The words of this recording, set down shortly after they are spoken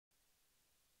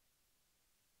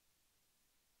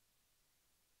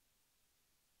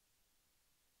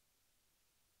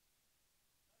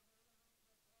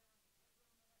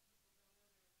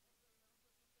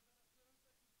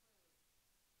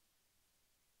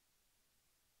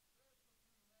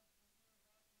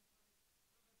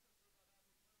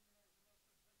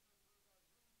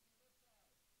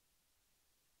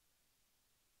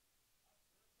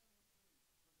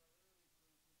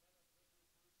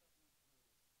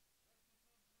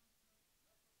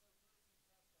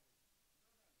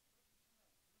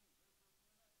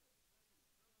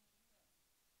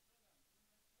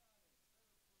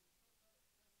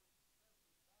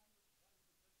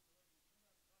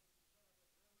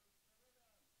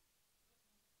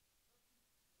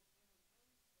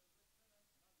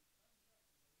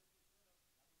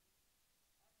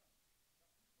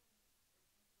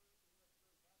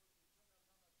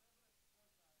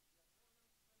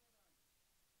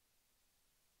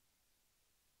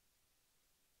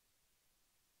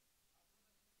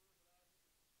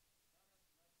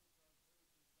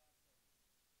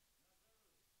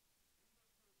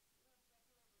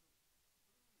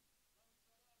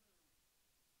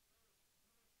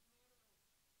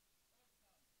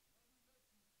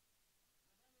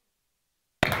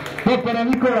Potpora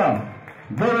Nikola,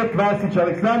 9 Vasić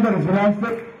Aleksandar, izvinjam se,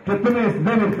 14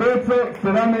 Demir Peco,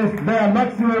 17 Dejan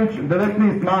Maksimović,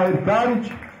 19 Mahir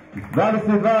Karić,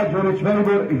 22 Đurić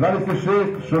Velibor i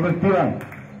 26 Šumer Tiran.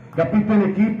 Kapitan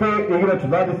ekipe, igrač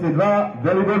 22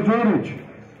 Velibor Đurić.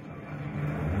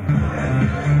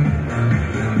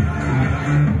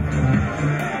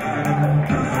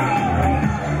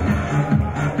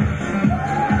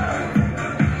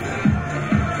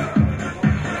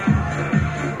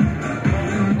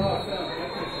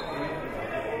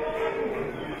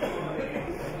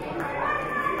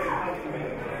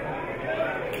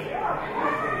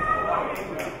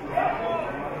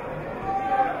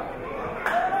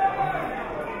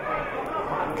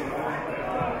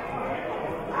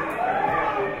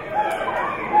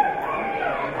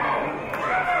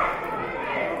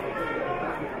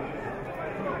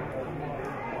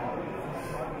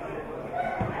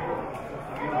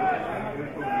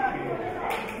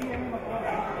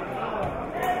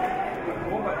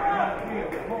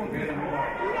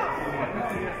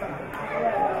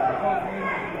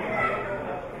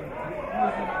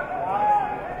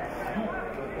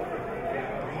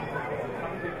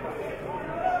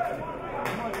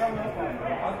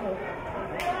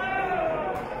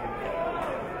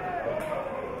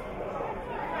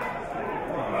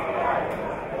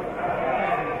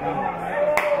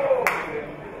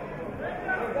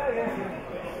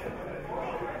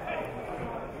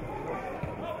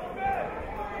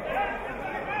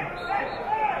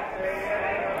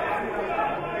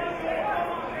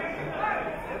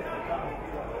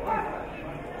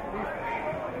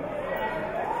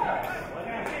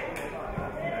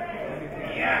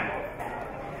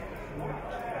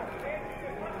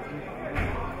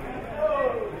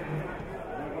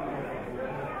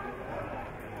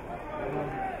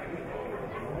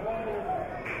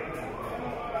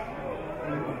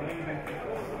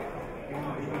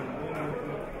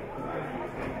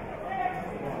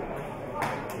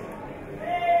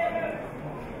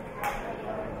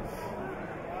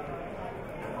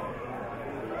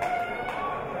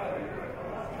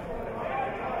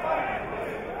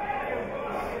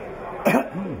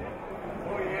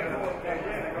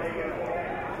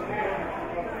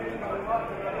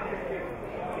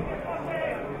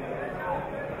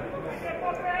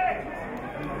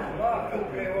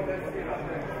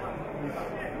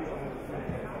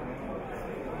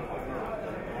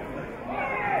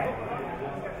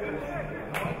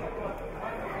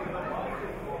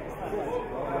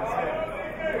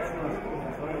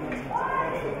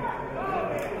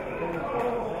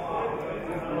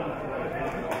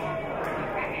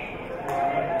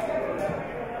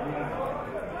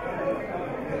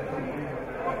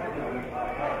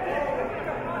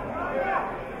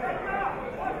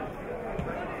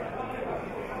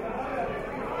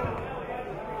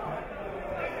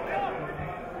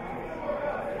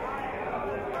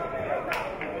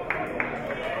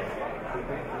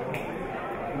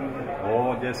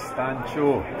 Ovdje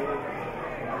Stanču.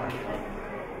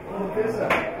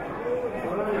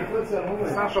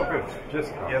 Znaš opet?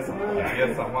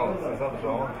 Jesam, malo se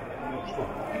zadržao. Što?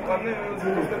 Pa ne,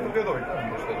 zato ste pobjedovi.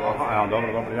 Aha, ja, dobro,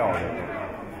 ja ovdje.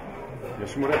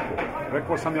 Jesi mu rekao?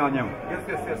 Rekao sam ja njemu.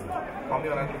 Jest. Pa mi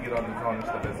onaj drugi radnik kao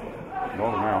ništa bez.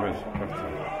 Dobro, nema veze.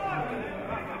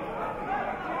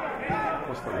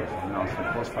 Postavio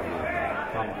sam,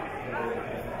 tamo.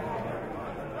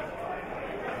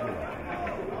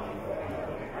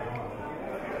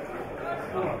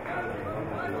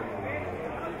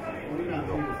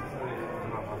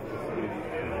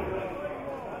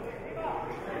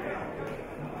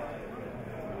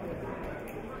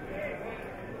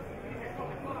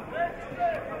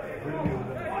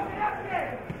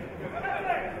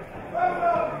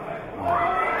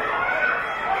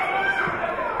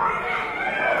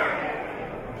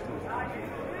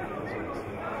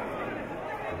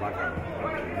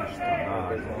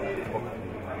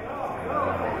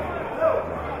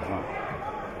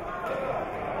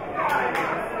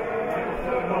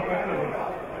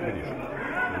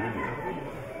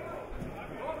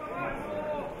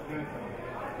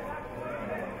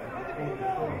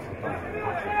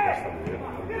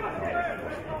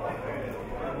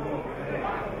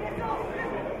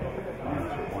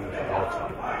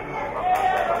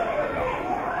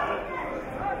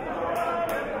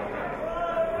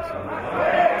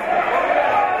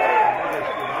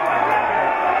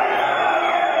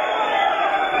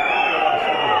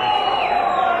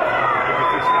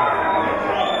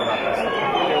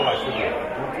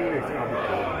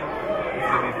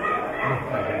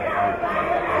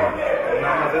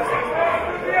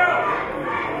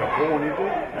 Kako on ide?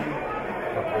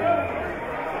 Kako on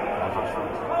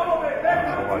ide?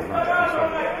 ovaj, znači ti sad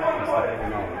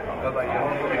fenomenalno. Da, je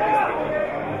on uvijek ispred.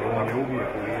 On je uvijek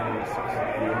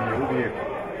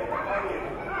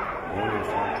on je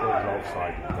sam čovjek za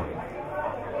offside.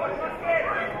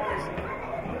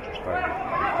 Znači šta je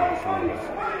to je sam da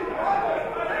se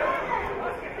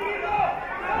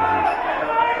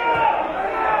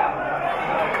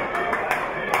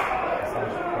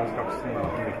kako snima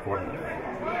uvijek korner.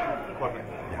 Korner?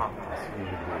 Ja, svi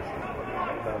uvijek budeš u korner.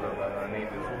 Da, ne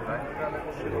ide zubra, nego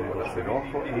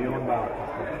široko i onda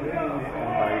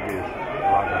ideš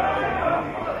lagano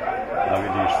da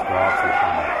vidiš situaciju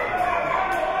tamo.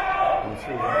 On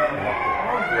svi ovako.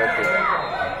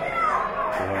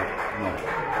 No.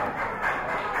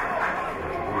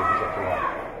 Znači, bude držati ovako.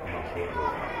 Imaš ovdje.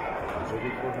 Kad zodi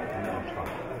korner, nema šta.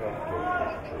 To je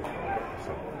prošlo čovjek.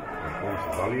 Sad, on se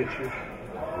zaliječi,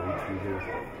 ako ti ideš,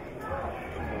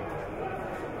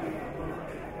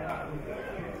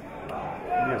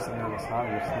 bio sam ja na snagu,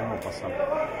 jer snimao pa sam...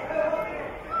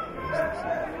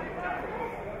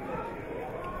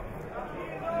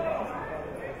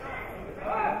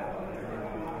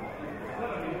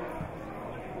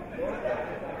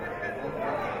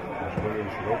 Znači, bolje je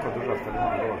široko držati kad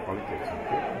imam dobar kvalitet.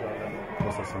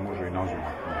 Dosta se može i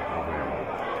nazumati.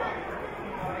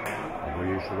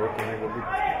 Bolje je široko nego biti.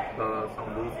 Da, samo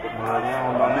da uspod.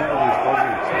 Onda ne mogu iz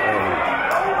pozicije.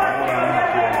 Mora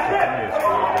imati 14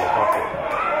 ovdje, tako.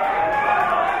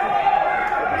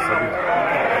 Da se vidi.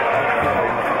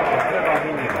 Treba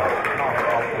minima.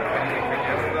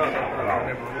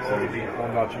 Se vidi,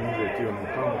 onda ćemo uzeti onu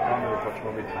prvu kameru pa ćemo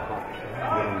vidjeti.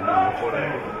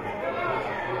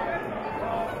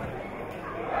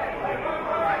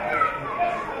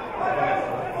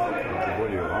 Znači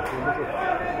bolje je ovako držati.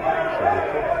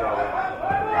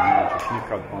 Nećeš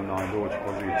nikad doći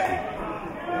poziciju.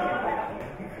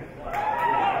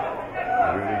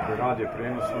 Ovi koji rade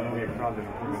prenos, on uvijek rade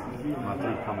na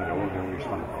 3 kamere ovdje, uvijek šta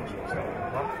kao se postavlja.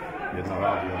 Jedna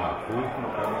radi ona krupno,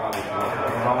 kada radi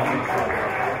pravo ništa.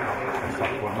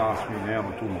 Sad kod nas mi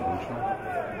nemamo tu mogućnost,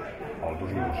 ali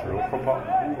držimo široko pa.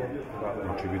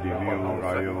 Znači vidim i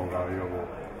ovoga i ovoga i ovo,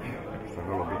 što je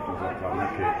vrlo bitno za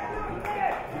pravnike.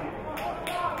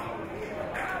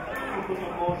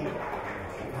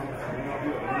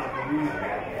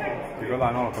 Ti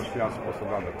gledaj malo pa što ja se posle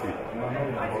brada ti.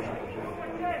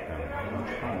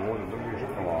 Znači tamo ovdje držiš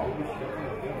kao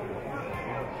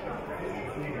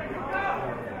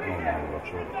normalno da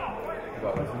će ovdje.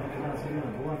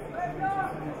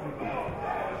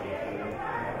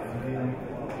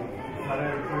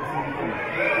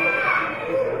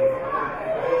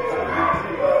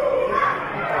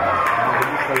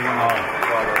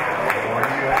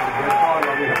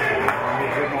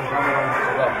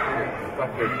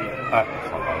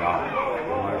 Sada ja,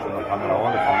 imaš jedna kamera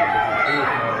ovdje, pa onda držiš tu,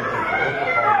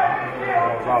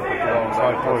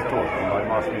 sad to je to, onda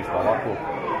ima smisla ovako.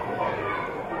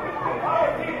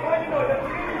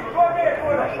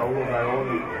 Naša uloga je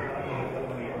ovdje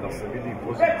da se vidi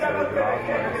pozicija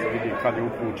igrača, da se vidi kad je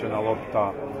upućena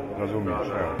lopta, razumiješ,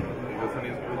 evo. Da se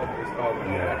nije zbog lopte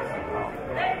stavljeno. Je,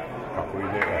 kako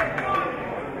ide, evo.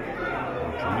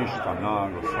 Znači ništa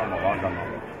naglo, samo lagano.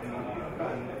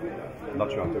 Da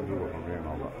ću ja tebi drugo problema,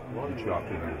 ali ću ja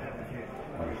ti drugo.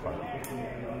 Ali šta je?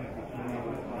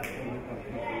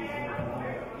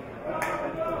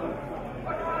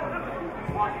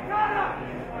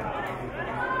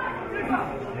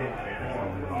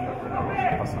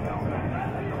 Pa sam ja onda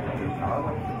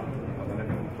kada, da ne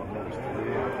bi to mnogo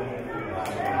strije.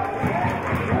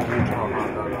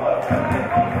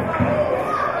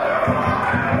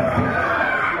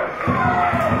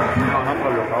 Ja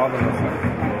napravio kada da se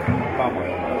tamo je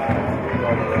ono.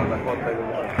 Da hvata i da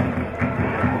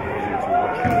poziciju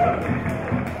doći.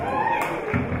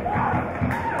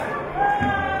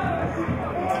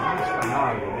 Ništa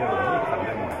naglo, djelo, nikad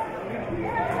nemoj.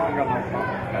 Lagano pa,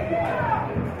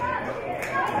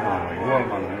 imamo i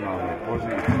golmana, imamo i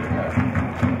poziciju.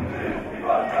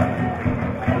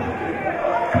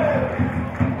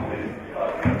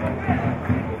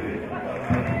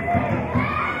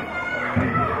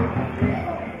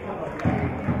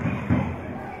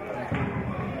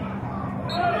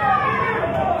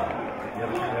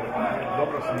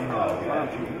 Dobro sam imao,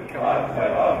 znači,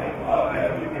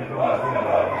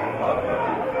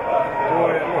 to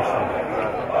je loše.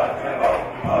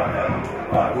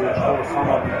 Budeš to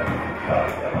samo...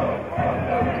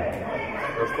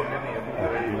 Zašto mi nije?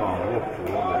 Imamo loptu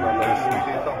ovdje na desni.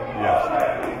 Jasno.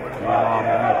 Imamo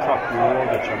mi čak i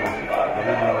ovdje ćemo da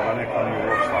vidimo da neko nije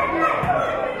u offside.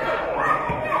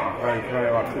 Na kraju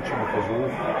krajeva ćemo po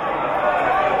zvuku.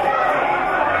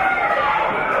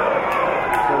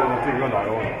 Ti gledaj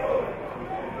ovdje.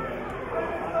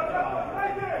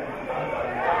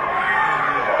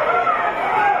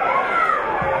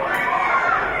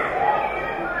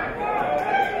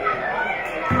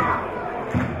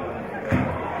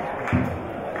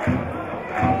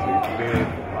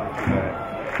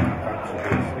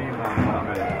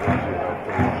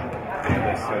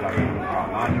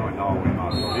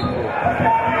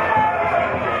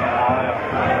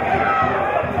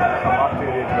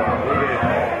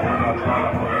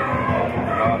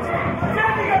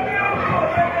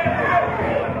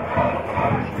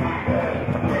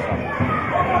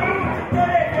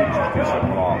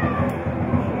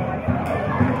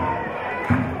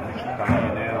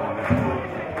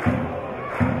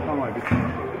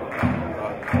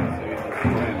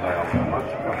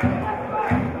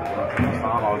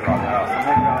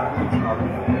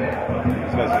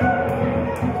 veze.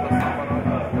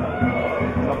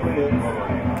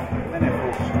 Ne,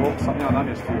 fokus sam ja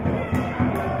namjestio.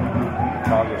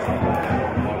 Kazio sam fokus.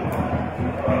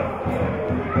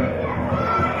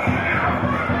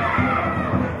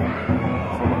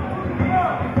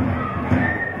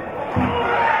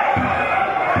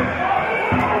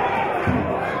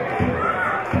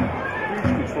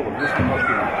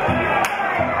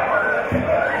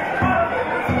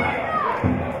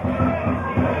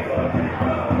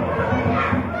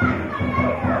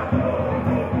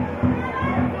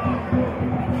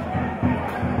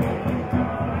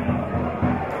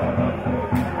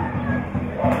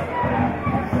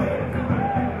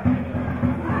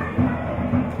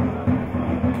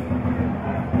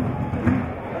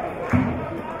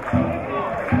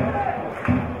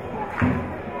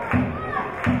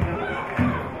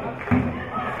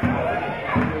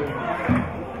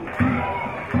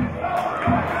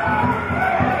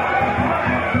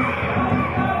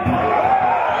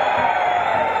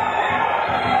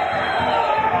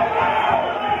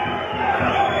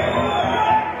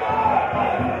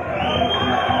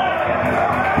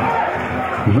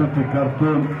 Žuti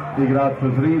karton igrača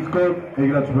Zrinjskog,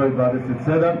 igrač broj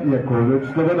 27 je Kozović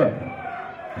Slobodan.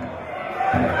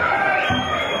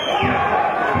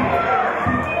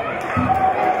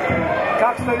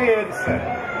 Kako ste vi, Edise?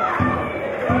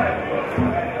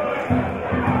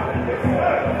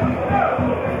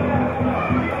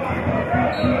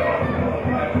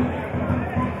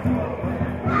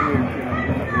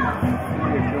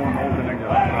 Uvijek je on ovdje negdje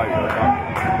na kraju, tako?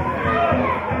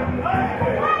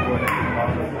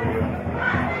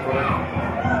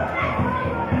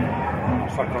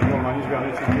 Sad kad golman izbija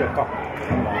neći bio tako.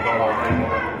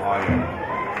 Ajde,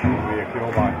 uvijek je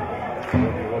ovaj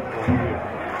uvijek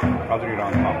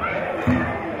kadriran tamo.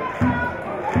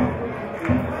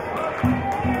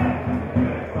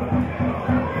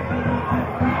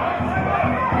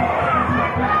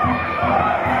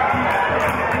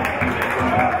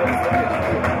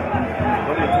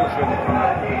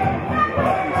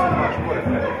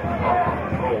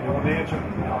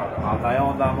 A da je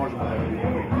onda možemo da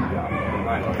vidimo.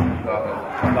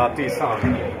 Da ti sam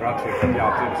vraćaš kad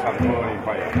ja tim sad govorim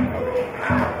pa je.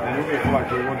 Ne uvijek ovaj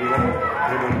koji vodi ovo,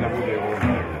 treba da bude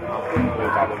ovdje. To je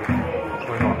tako.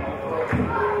 Što je normalno.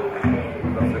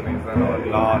 Da se ne iznenadi.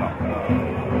 Naravno.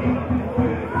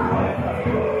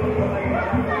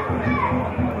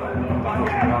 Tako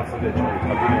smo nas sljedeći,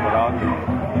 kad budemo radili,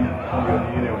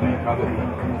 pionire u nekada.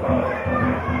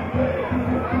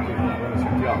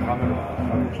 Donosim ti ja kameru,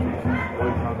 staviš ti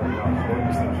svoju kameru, ja svoju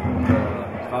misliš.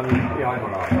 Staviš i ajmo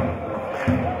raditi.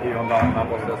 I onda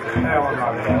naposlije se onda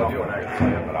mi je dobro rekao,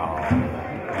 je bravo.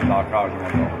 Onda kažemo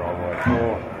dobro, ovo je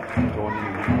to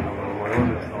nije dobro, ovo je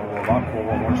odlično, ovo ovako,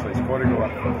 ovo možeš da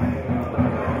iskorigovati.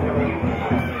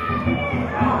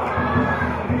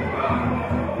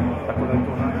 Tako da je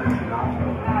to najbolji način.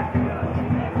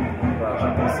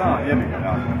 Ti sam, jebi ga,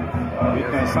 ja.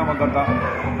 Bitno je samo da...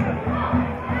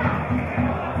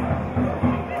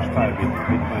 Šta je bitno?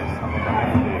 Bitno je samo da ne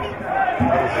budeš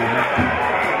brzi neki.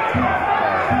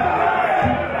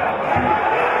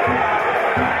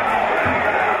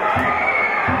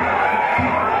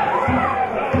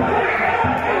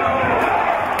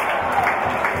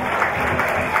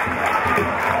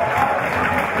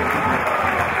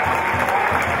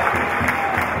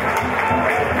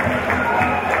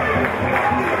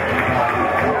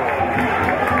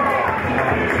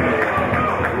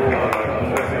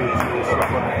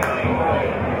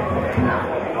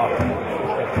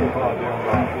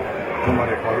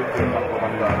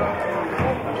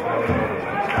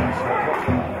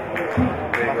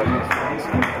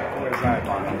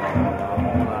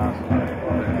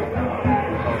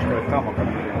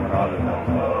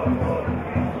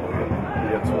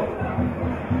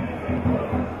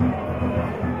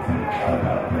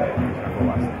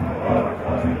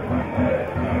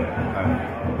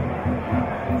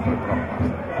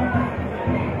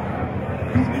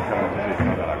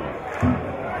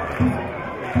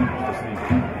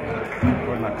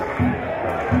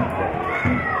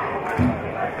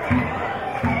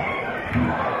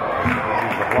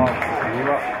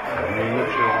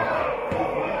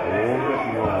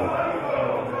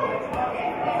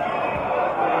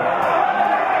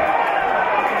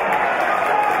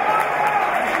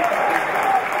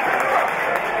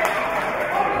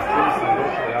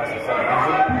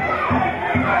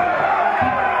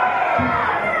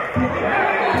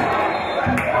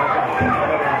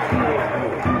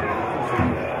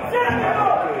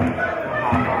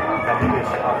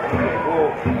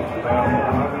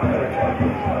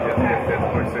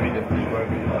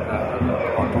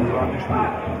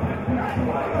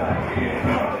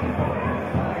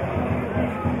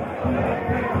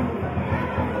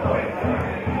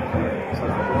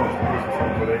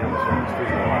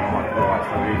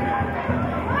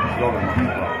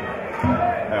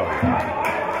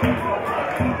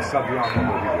 Sad bi ja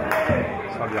mogu vidjeti,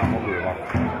 sad ja mogu ovako.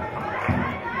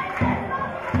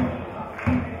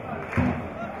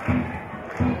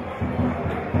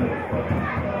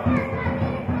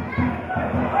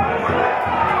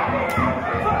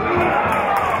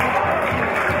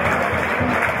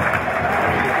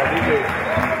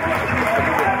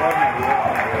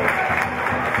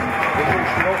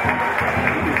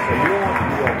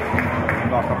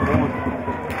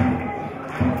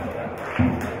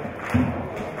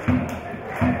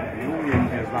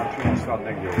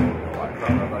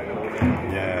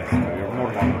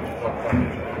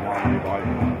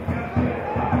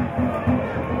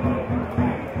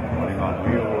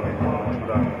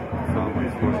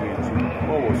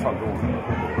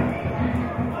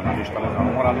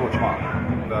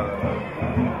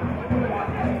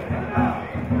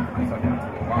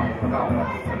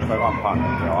 Što je vam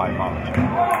pamet, aj malo će.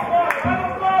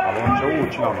 Ali on će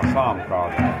ući nama sam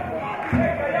kada.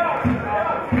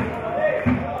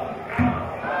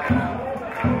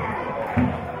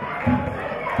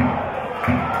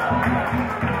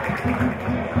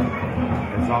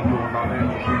 Zato onda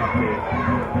nećeš imati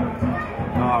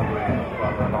nagle,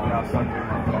 da ja sad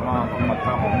imam pa mamo, pa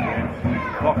tamo ne.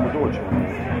 Lako doćemo.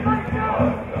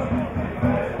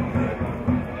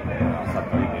 Sad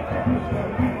to ide to.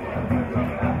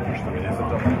 Što mi ne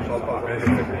zato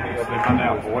nema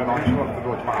nema pojma, on će vrti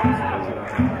doći malo se bezira.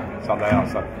 Sada ja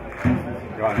sad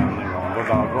gledam njega, on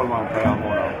dodala golman pa ja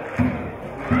moram.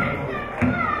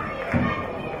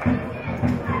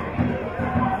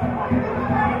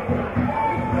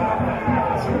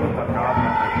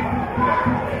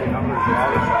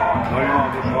 No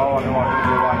imam dušavanje, ovaj,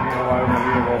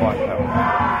 evo.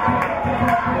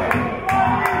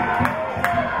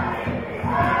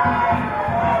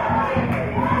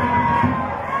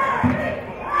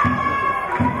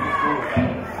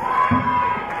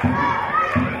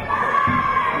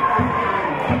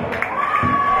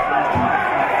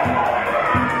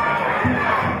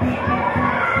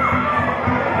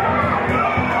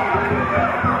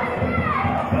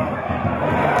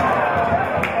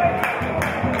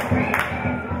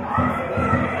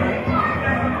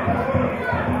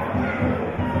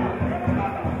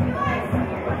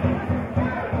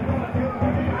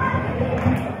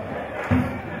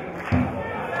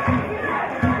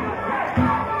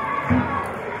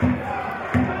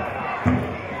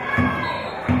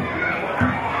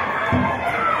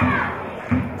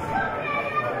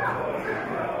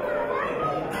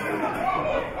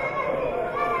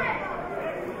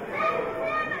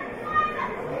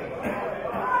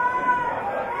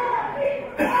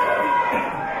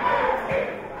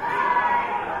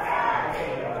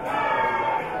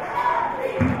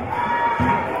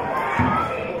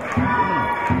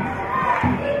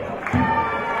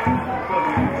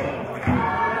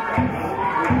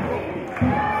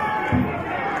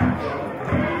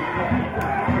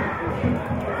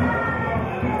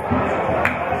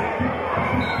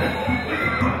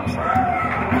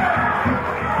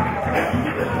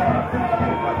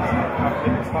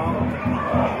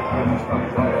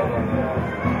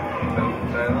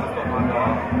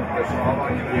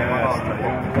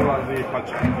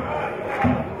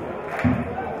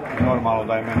 Normalno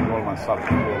da je meni golman sad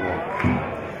ovo.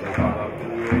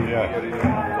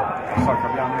 Sad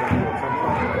kad ja nije bilo centra,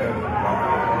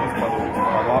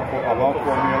 a ovako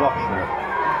mi je lakše.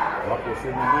 Ovako s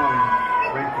jednim malim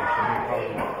švenkom, što mi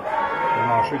kažu,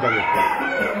 imaš i dalje to.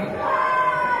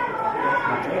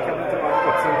 Znači nikad ne treba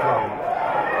nikad centralno,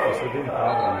 u sredini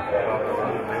kadra nekada.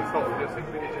 Ne sad gdje se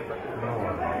kliniće tako.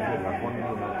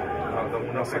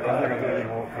 Ja sad kad njega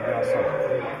držim ovdje, ja sad.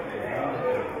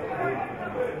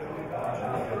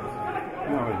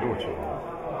 Nema već doći.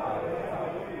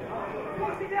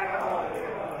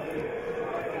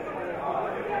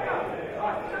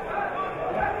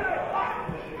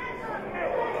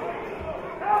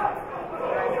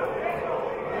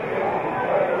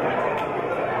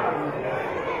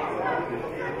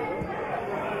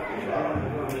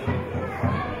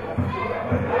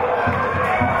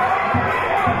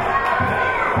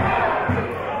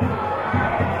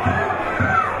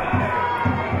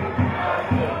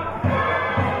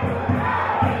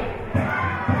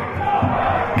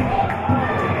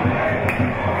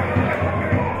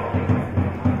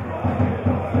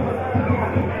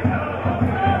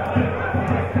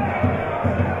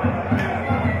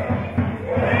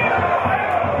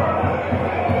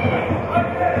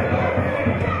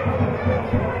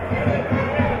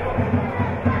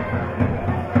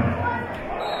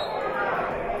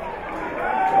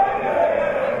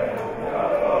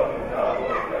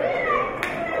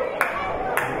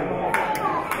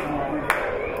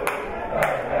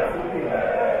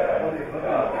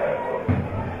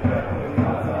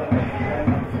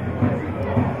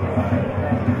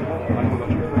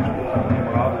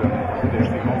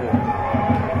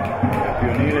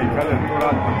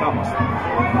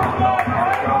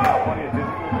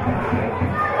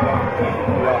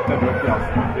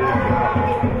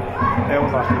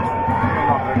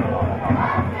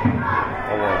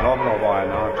 Ovo je dobro, ovaj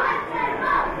način.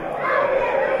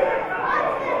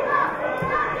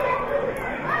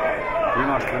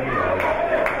 Imaš premijer,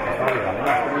 instaliraj,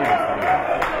 imaš premijer instaliraj.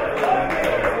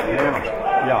 Nemaš,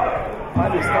 ja.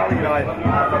 Ajde instaliraj,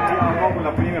 ako ti ja mogu,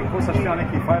 na primjer, pusaš ja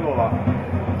nekih fajlova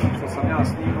što sam ja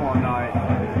snimao na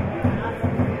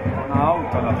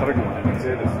auto na trgu, na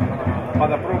Mercedes, pa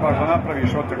da probaš da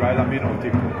napraviš od toga 1 minut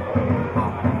i pol.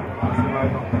 Ima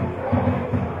jedno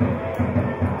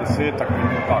 10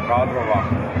 minuta kadrova.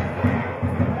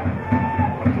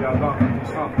 Pa ti ja dam, tu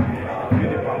sam,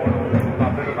 vidi pa na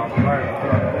brgam kraju,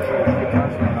 želiš biti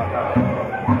naći na kraju.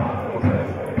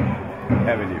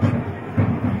 Vidiš.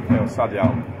 Evo sad ja.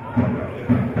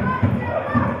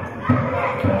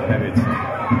 Vidi.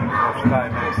 Šta je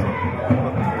meni sad?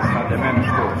 Sad je meni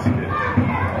što svije.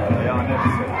 Ja ne bi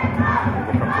se.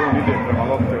 Nego kako on ide prema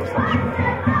lopte, ostaći.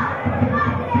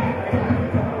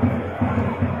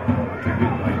 Znači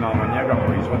bitno, imamo njega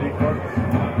koji izvodi kod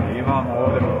i imamo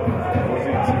ovdje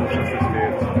poziciju 16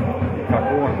 lijeca. I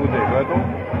kako on bude gledao,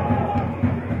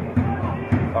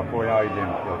 tako ja idem,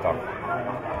 jel tako?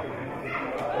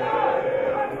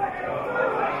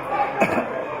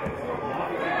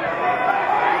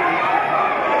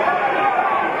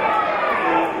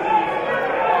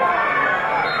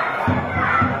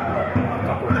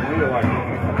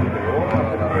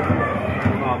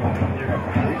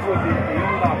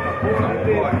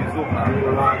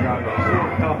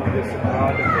 Tamo gdje se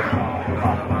rade,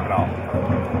 bravo.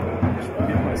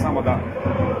 Bitno je samo da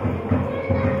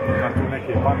ima tu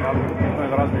neke pamje, ali bitno je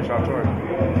da razmišlja čovjek.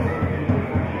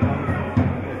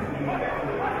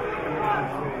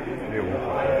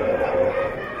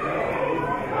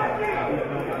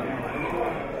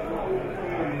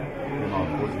 Imam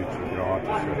poziciju, vrati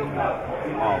sve.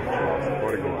 Malo ću vas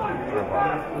korigovati, treba.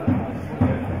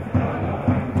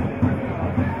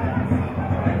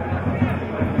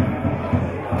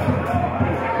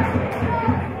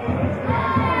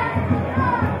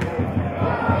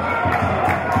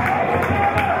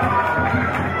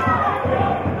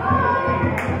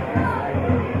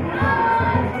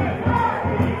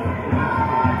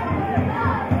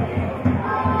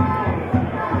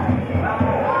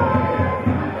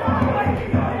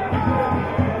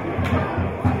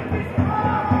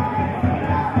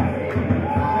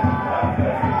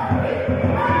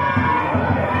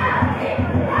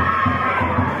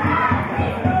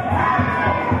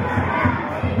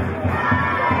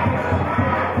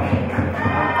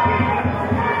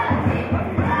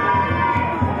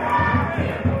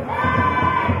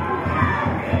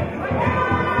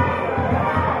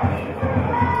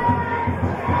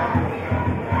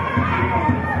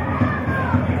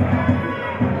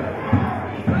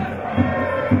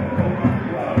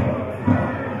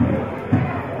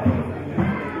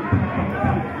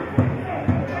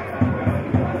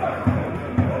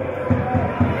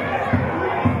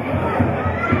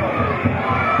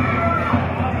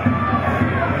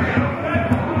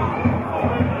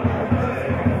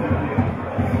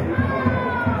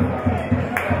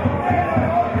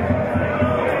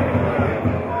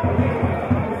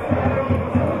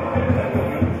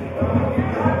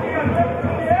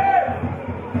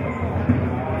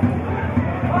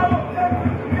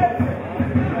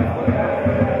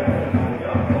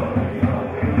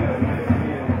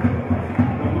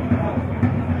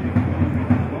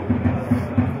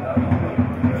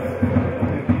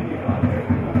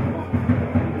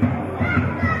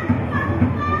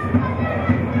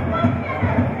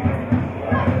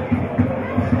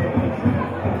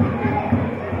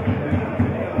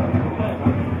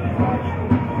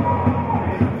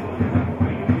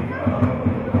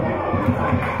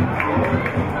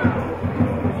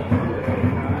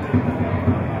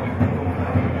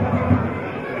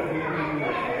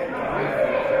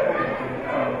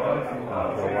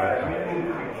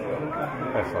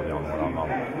 Sad ja moram malo.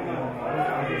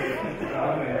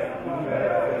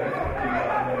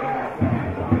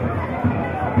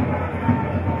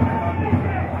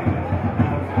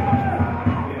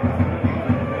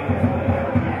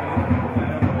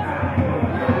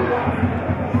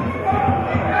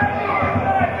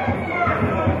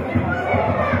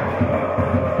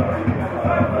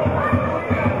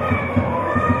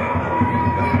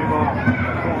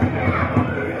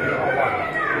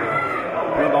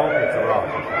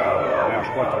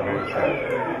 Potrebe još je.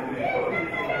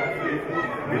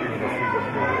 Vidim da svi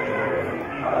zaslužuju.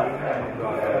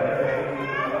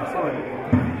 Samo je.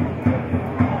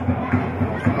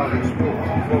 Možda kažem spolu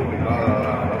da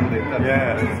bude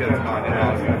tebi sjed manje.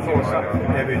 To sad,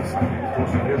 ne vidi sam. To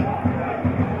sam vježno.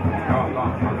 Ja, da,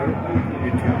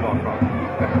 i ti je da.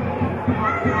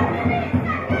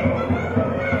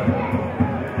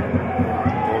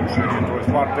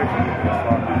 stvar tehnike,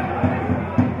 stvar ti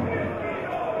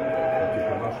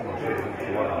kad našemo što je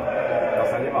lagano. Ja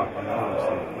sam ljevak, pa ne moram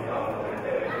se.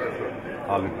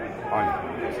 Ali, ajde,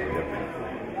 da sam ljevak.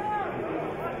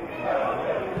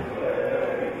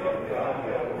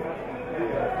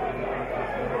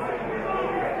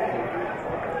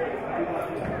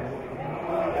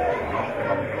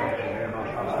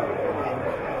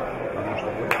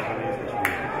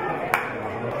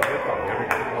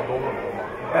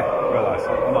 Gledaj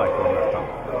sad, onaj korner tamo.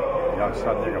 Ja ću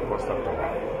sad njega postaviti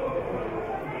ovako.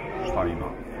 Šta ima?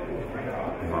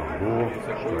 Ima gol,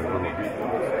 što je vrlo bitno.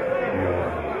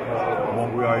 I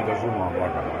mogu ja i da zoomam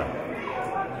lagano, evo.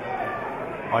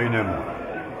 A i ne mogu.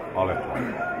 Ali to.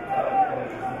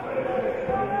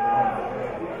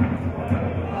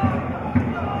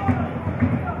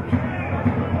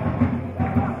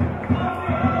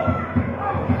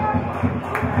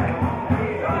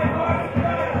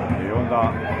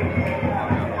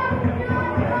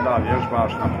 Onda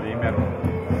vježbaš, na primjer,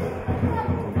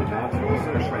 kombinaciju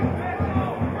sve šlenke.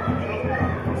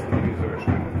 To se ljudi zove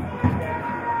šlenke.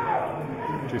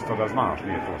 Čisto da znaš,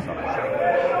 nije to sad.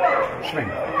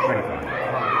 Šlenka.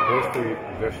 Postoji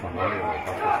desno nalijevo,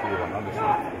 tako slijeva na desno,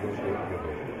 dođe i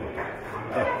dođe.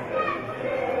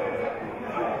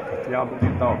 Kad ja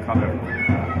budem dao kameru,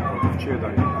 od će da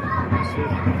je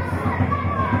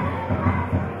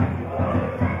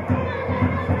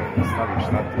staviš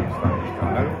stativ, staviš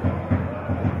kameru,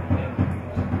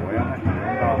 Bojane, i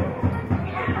onda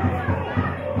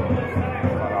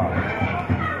šta radi?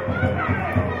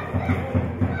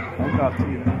 Onda ti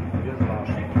vježbaš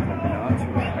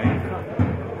kombinaciju šlenka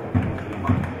i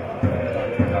zuma.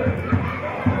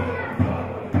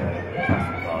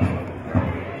 Sasvim važno.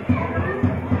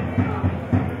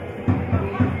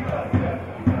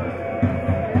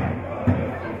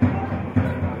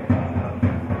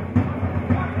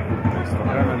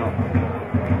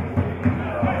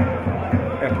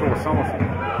 Samo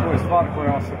to je stvar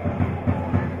koja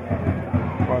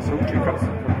se uči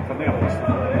kad nema posla.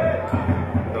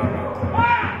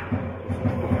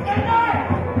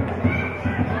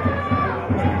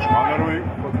 Uzmiš kameru i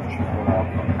kod ćeš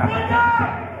polako.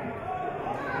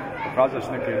 Pokazać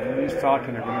neke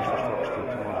niscake, nego nešto što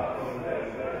ti može.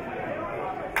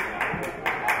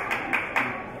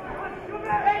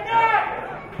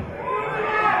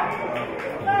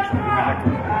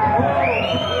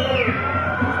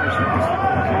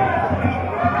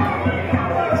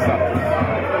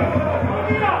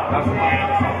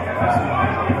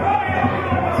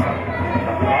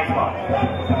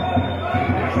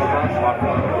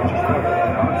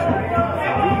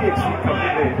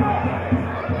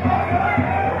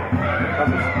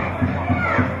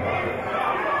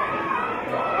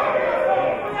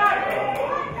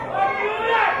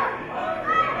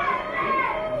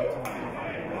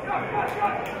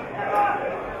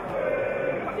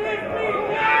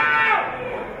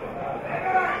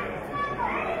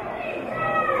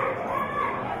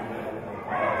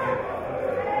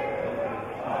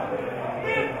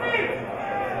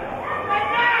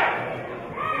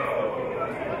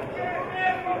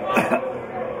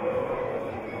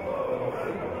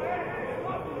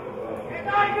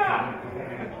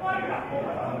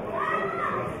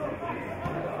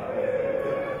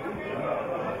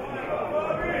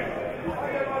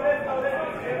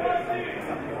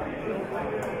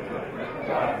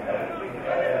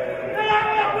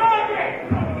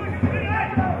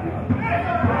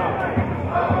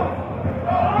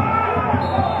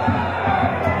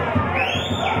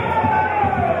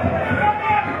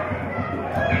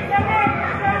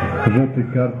 Žuti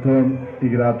karton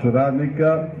igrača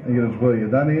Radnika, igrač broj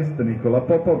 11, Nikola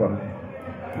Popova.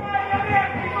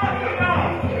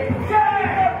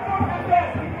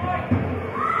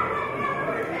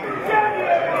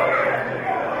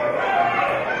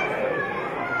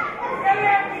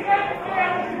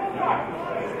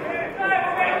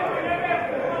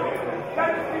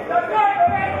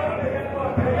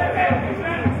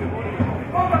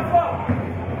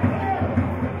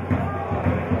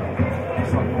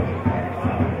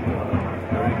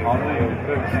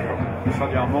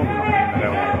 Sad ja mogu,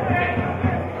 evo,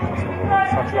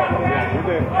 sad ću ja kako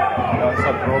bude, ja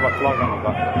sad probat lagano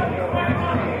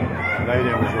da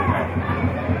idem u zub.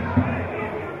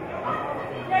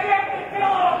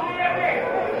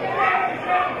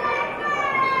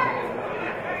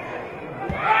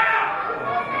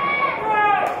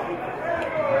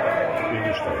 I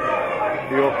ništa.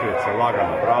 I opet se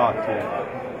lagano vrati.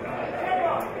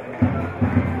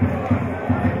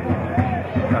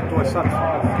 To je sad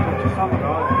faza, to će samo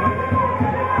raditi.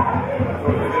 To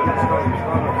je jedan staviš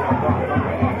tamo,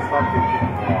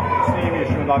 snimiš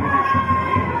i onda vidiš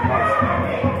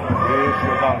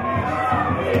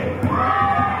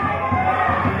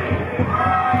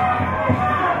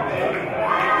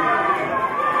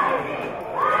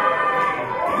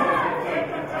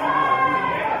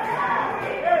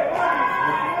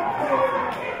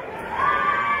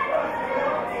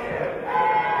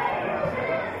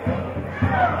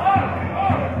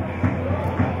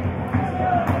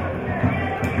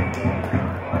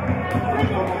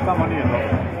Tamo nije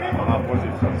dobro, ona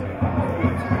pozicija.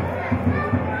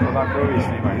 Odakle ovi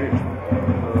snimaju, vidiš?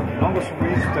 Mnogo su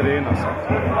blizu terena sad.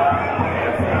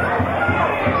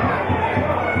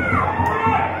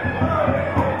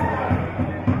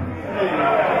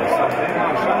 Sad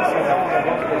nema šanse da bude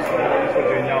dobro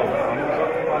izvođenja ovoga, a ne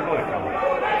zato vam nove kamere.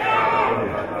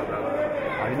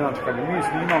 A inače, kad bi mi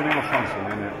snimao, nema šanse,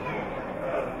 ne.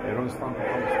 Jer on stavno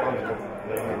zbog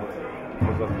da imaju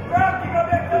pozadnje.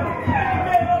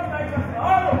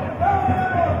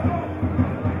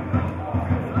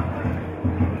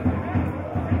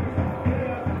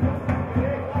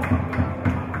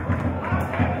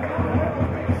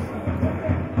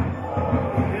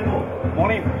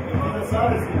 Molim?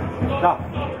 Da.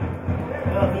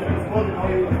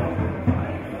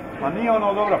 Ma nije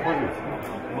ono dobra pozicija.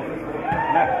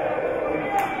 Ne.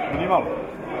 Ni malo.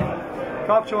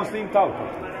 Kako ćemo snimiti auto?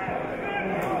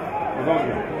 Od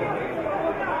ovdje.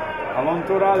 Ali on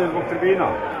to radi zbog tribina.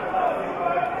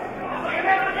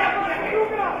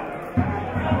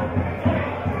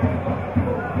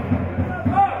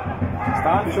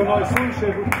 Stanić ono je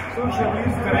sunše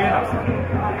blizu terena.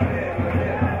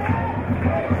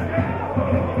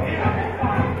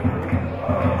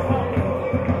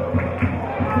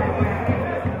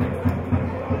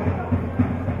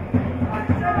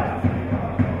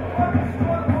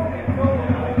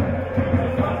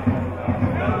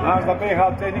 Znaš da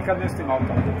BHT nikad ne snima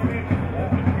auto.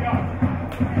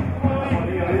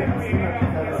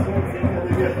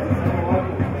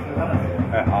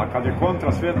 A kad je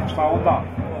kontra svjetla, šta onda?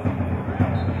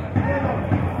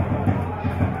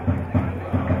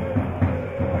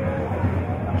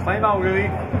 Šta ima u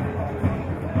Veliku?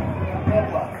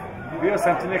 Bio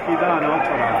sam ti neki dan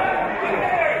otvoran.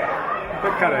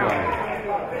 Pekare ovaj.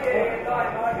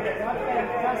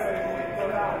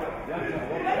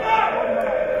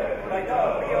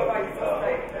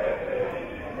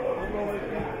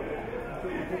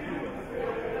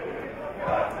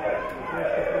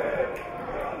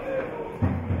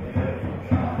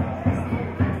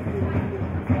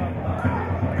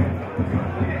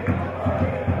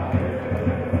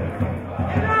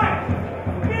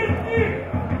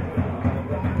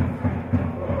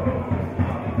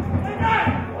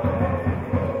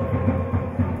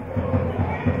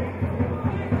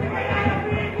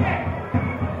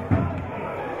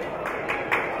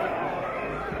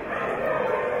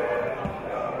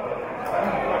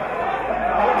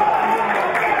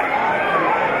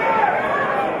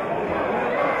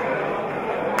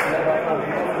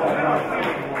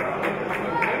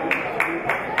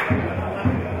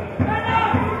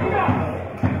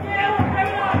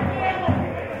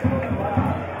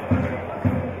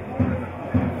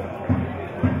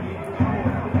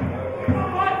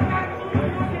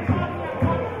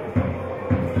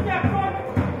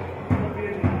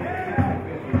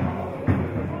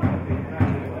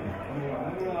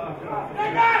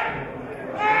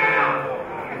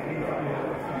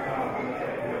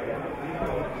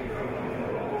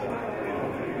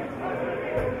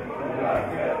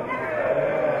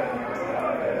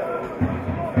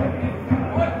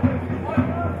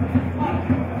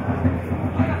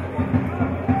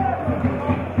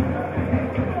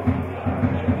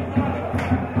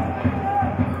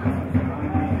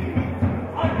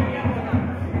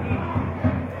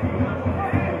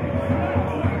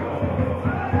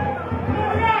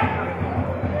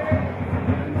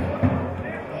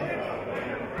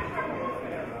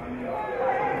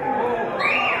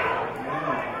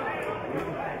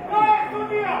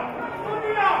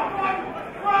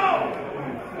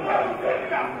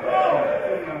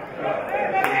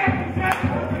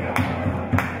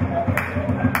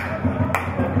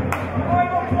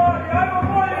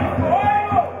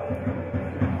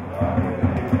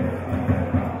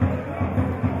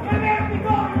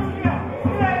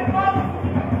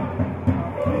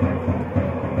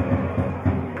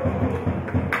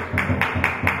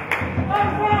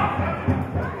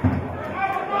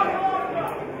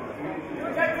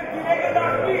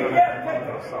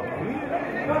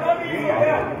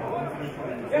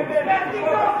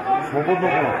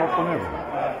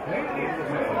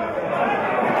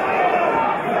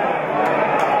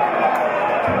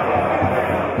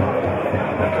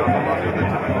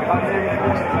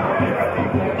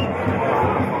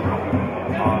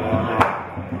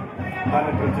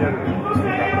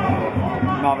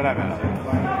 Nema vremena.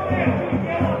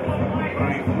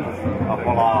 A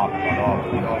polako, dobro.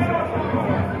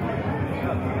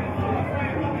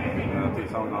 Ti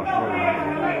samo naš svoju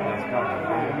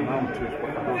naučiš, pa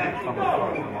kad uđeš tamo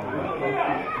stvarno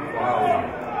malo.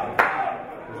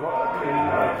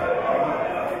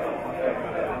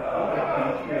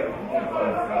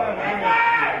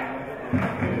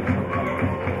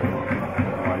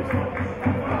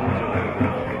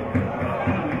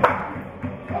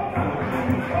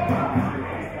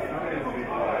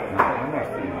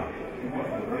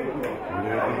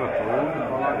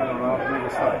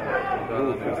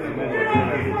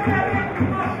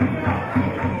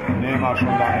 Nemaš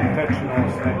onda ni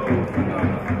tečnost, neku.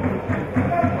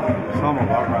 Samo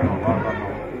lagano,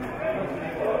 lagano.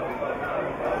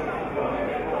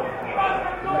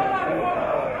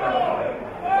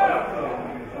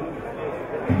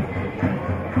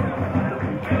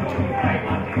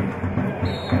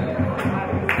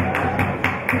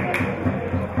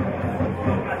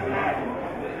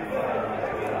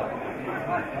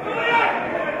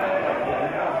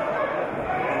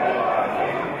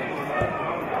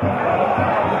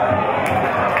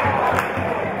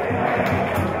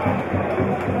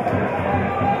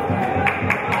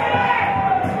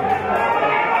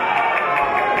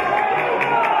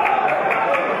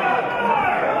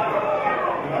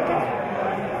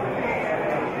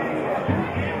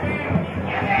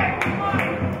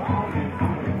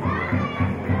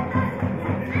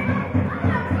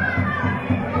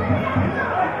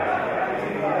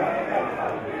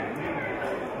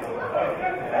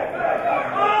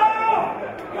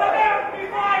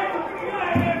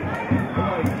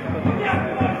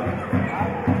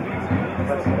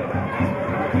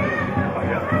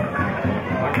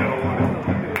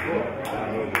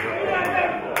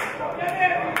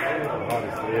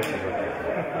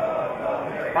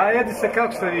 Pa jedi se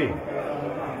kako ste vi.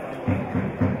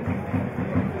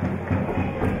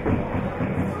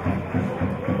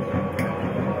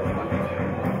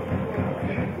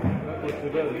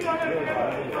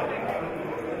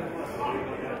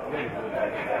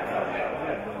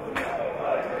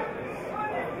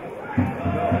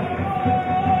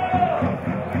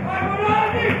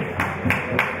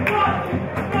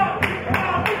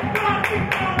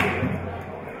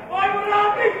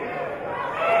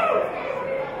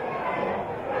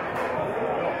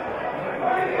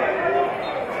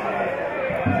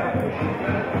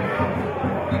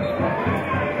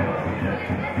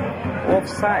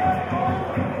 Offside.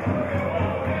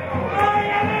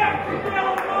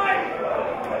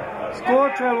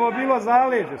 Skočo, je li bilo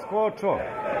zaleđe? Skočo.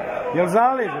 Je li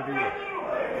zaleđe bilo?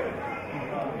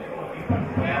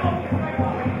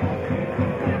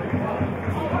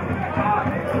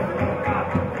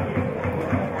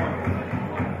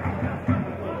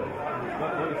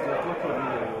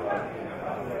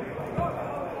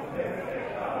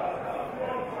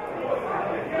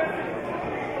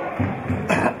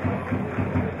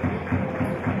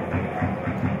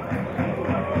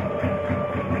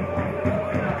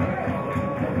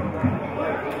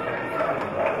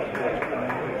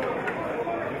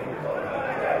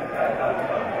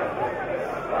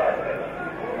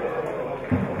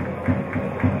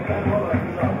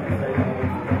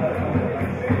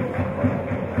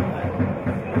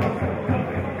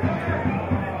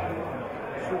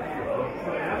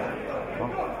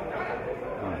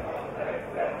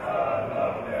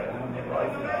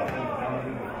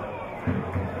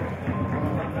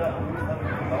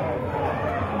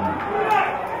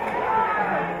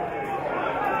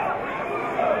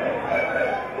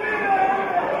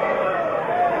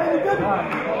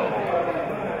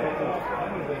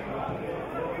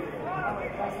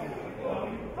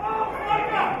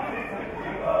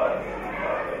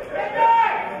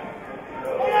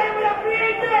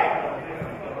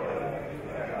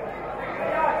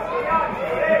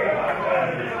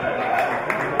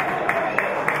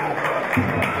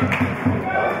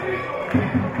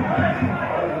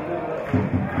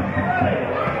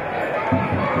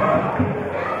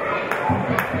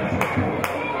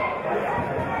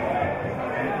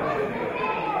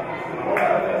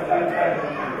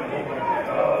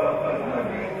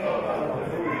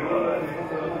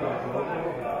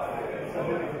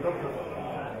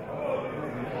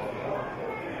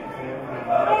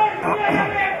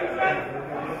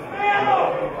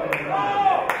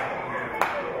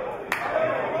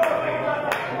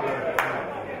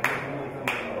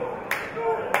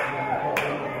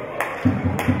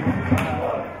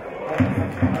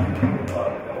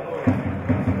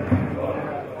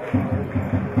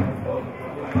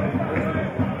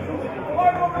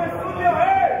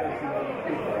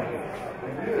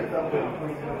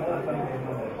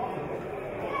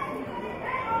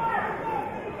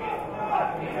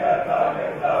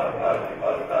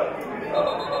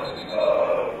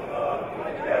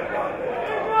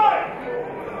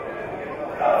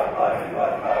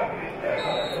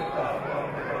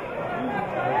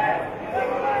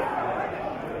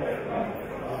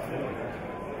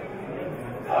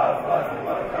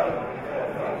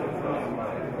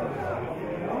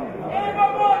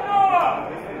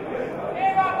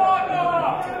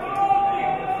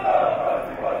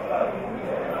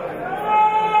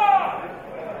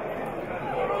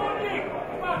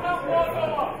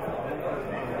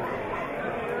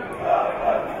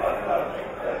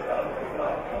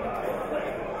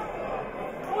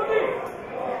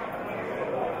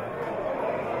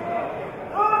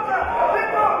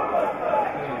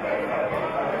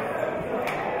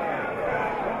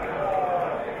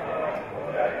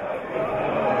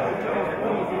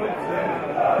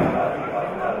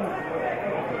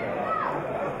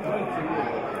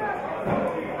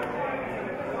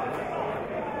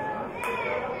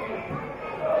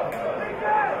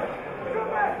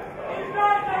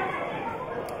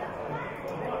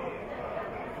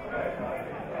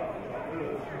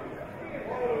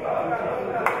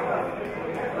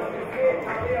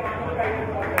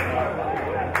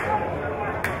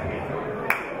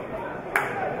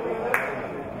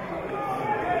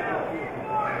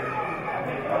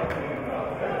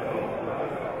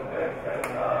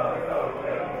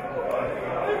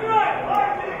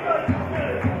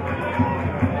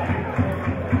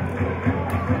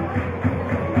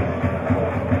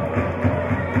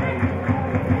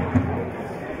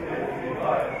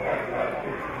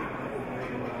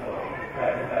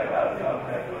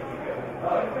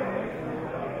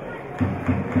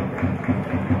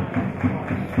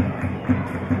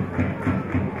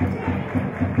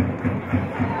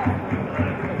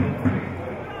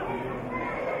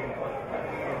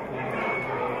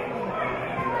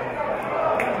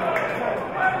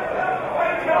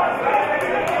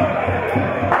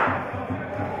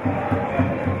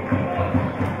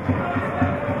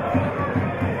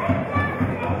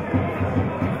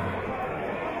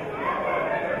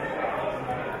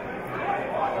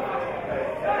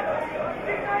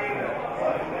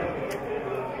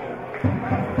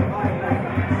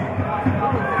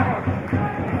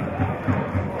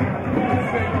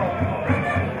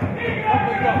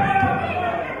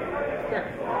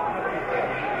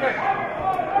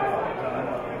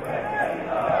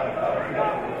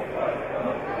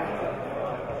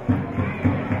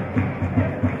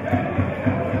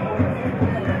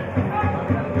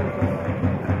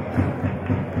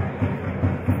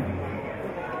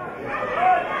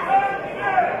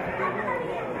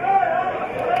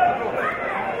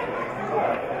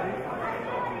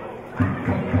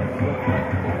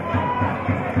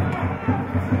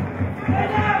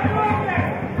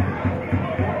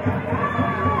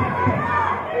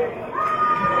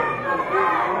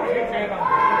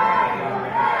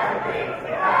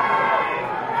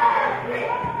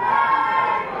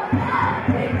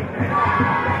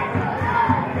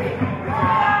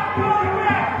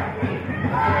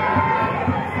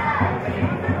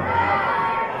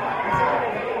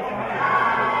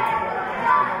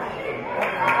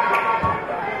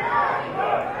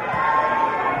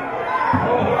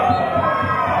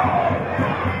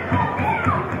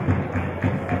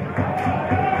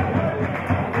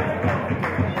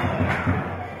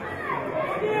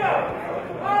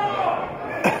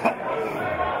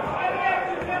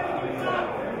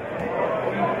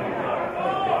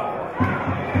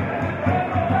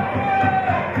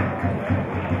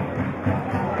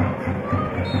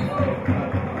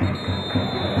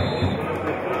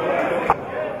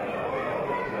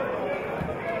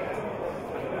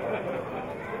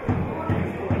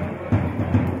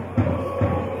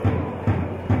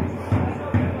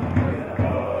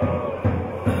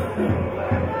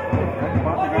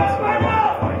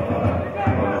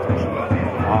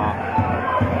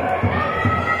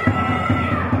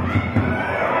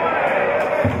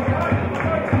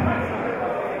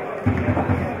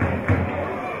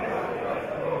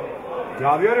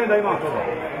 Ja vjerujem da ima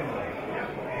toga.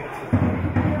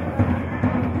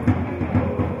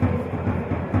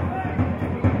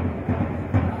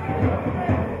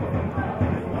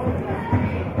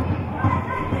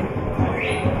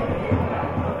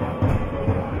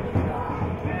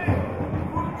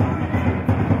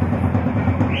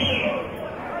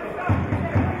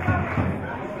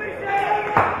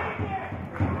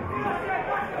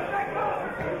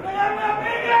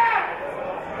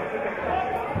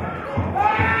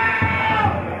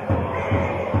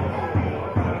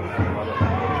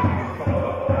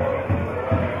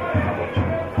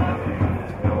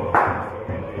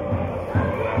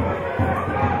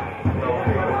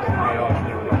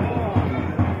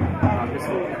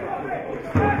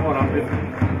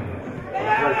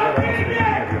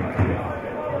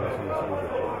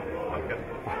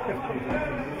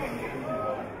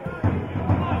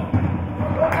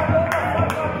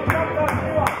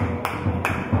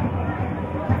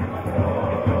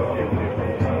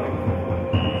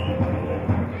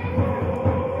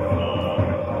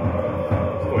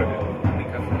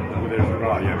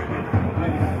 jevi.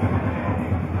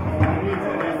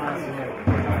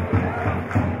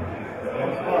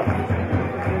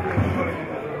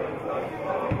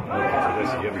 Možda se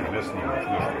desi jebih ne snimaš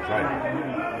nešto zajedno.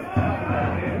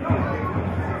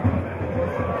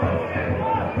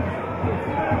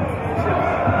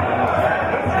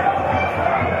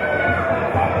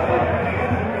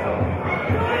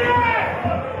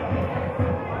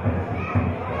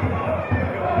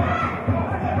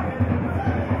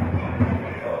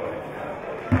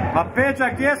 Ma Peđa,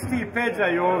 gdje si ti, Peđa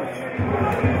Jović?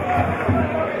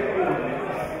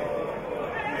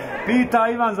 Pita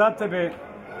Ivan za tebe.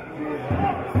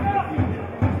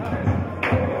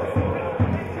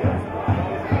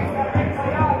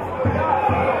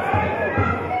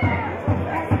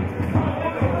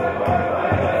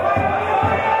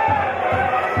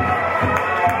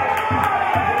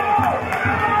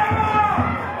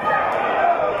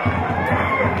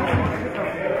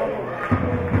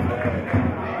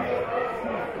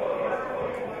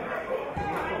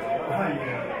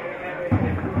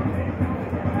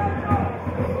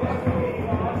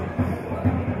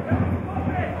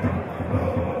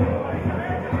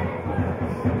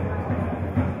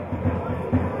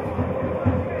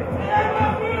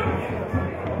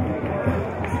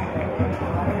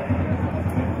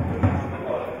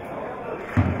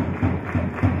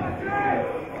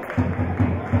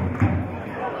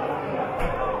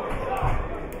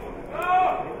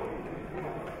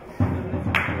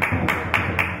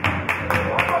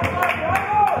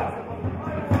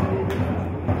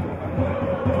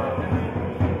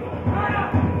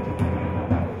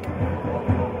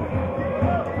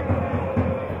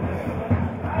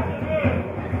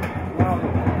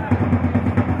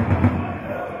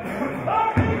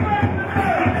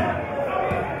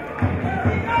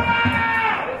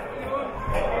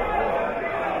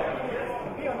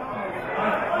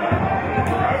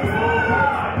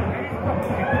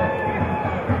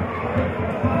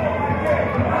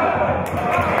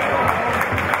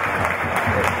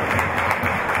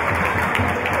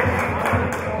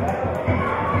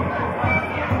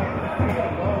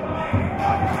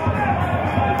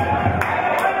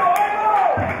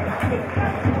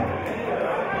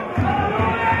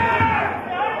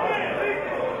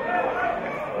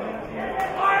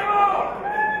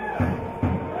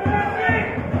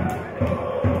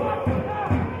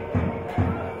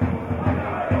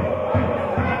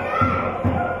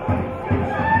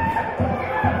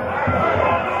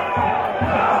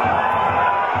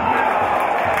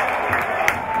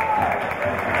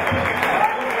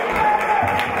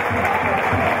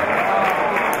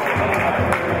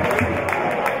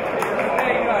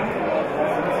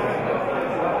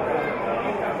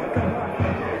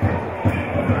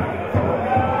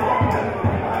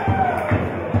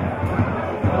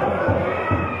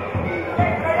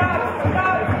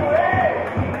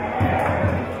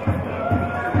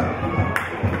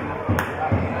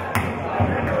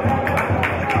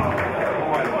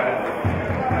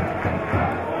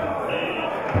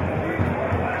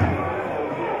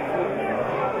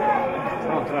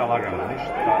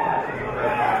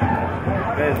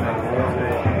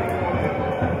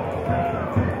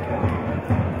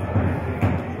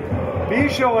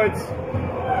 Pišovac!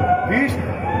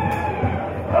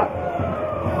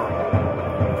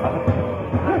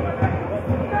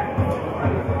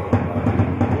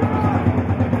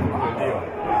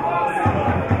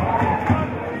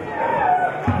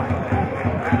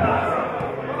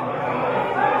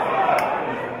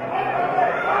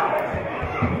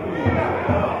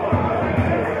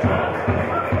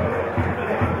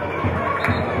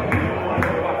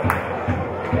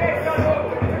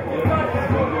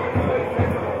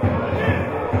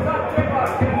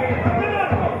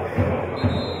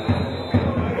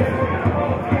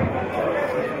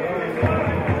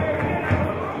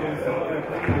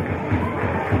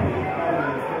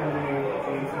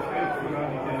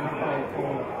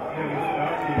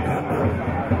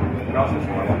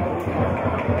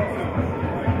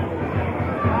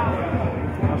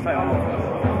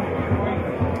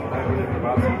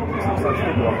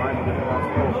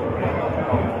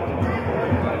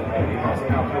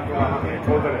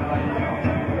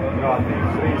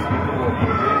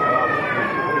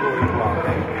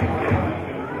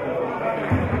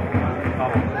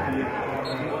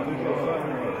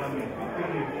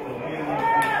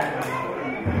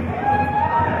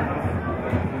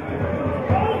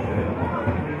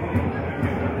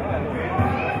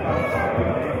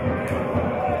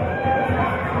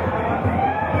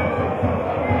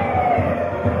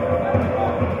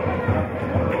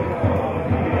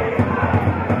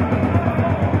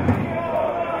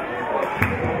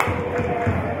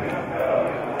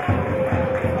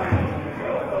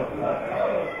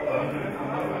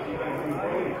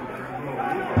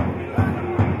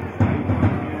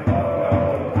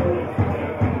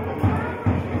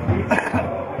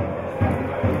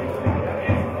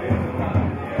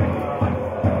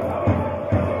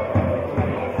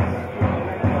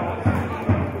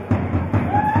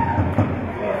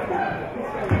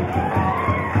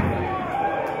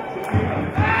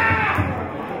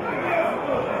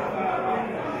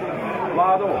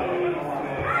 Vlado.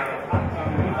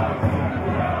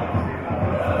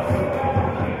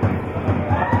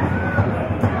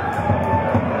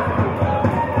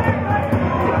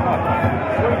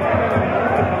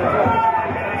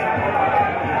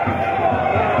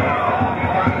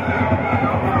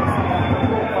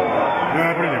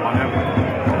 Ne brinem, a ne brinem.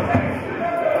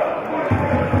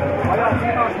 A ja ti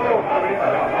imaš to.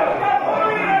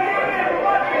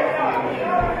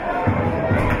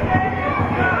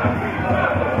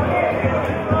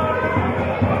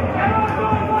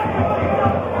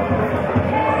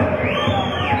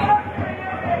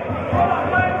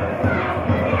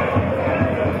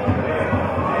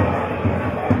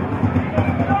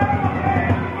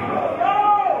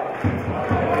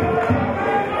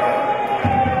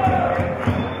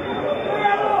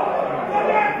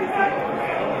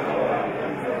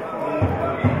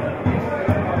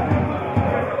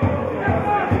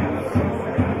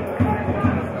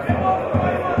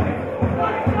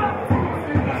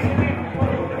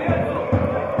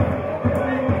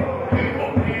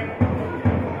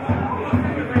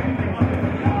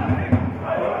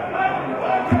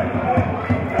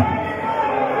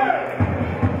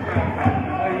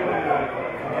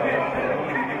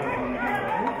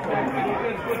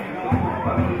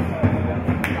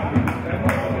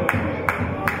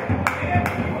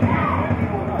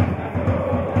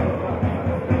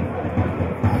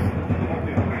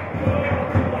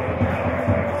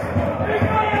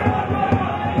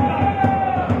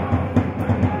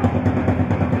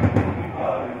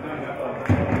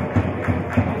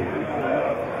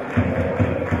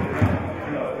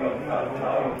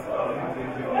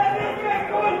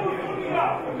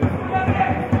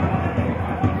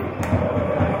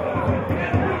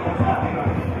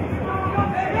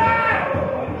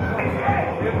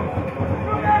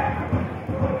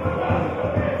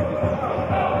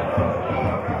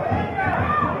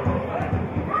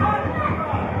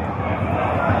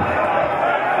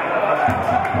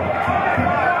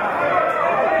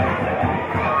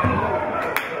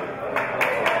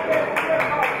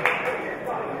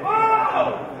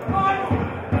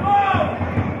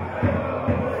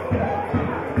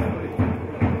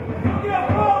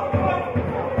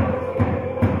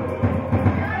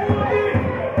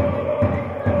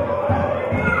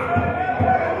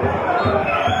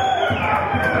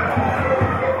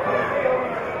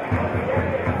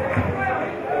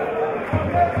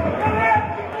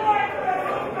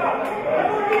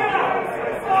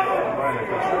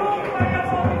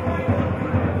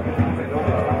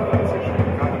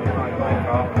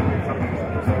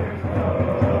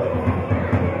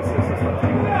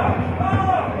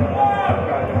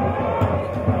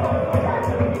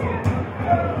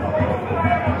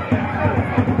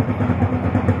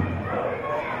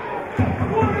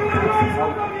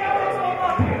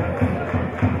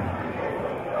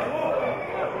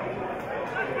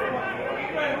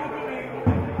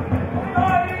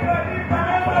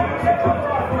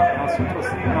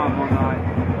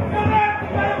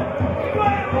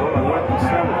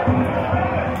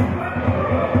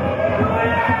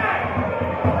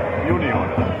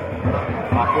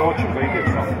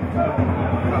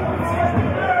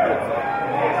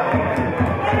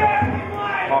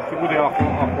 Ako bude, ako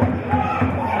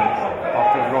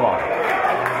je odgovara.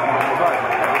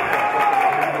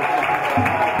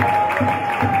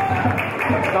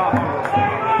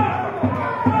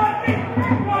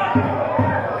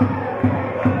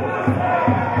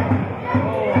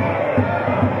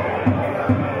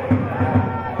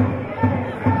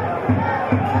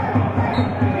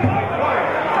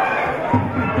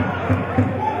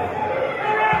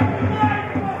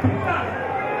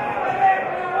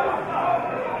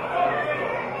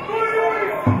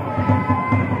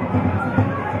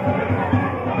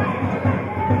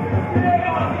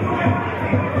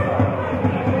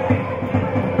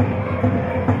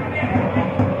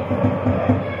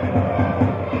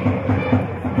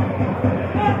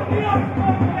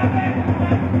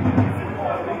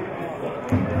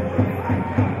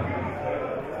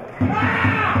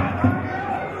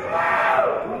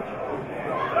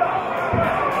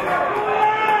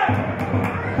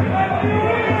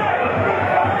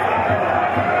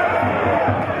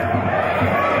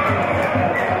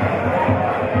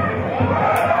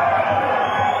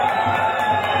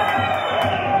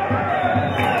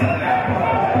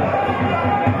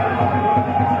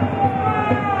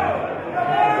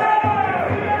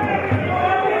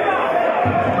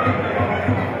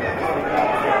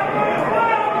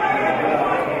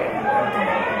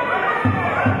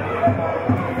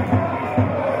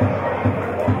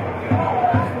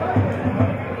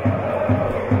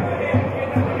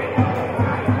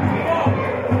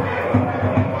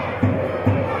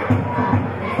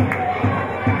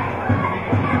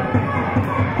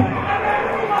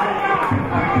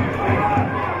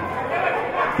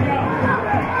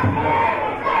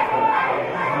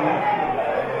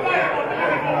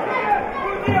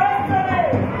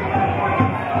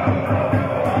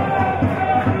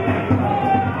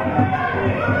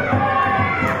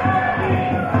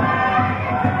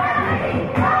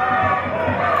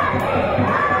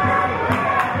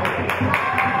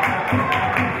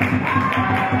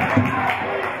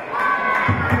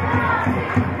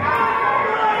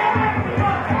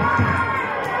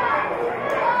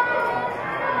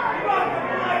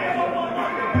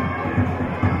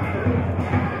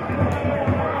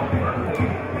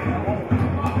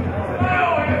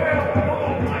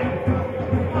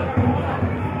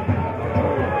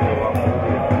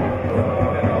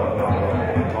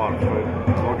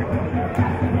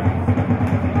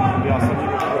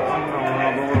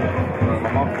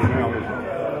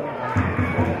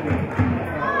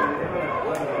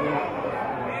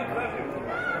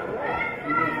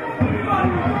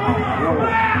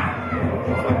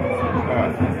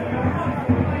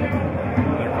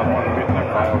 Neka može biti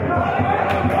neka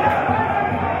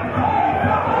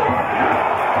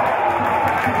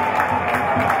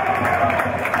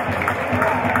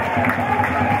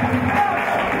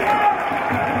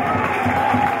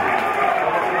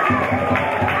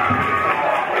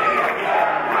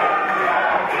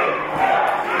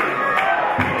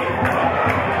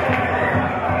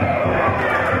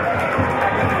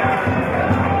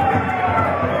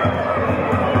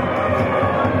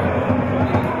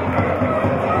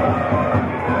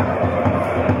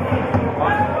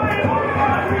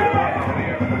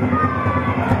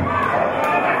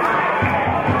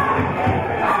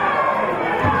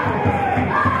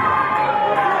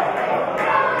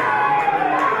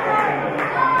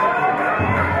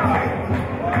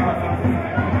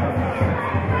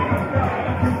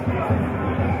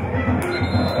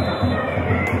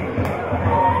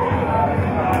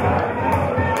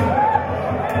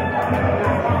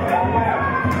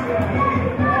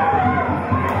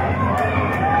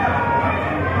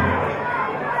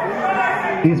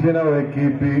Izmjena u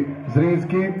ekipi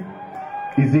Zrinjski.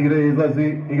 Iz igre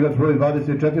izlazi igrač broj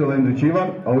 24 Lendrić Ivan,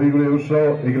 a u igru je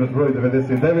ušao igrač broj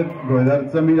 99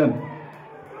 Govedarica Miljan.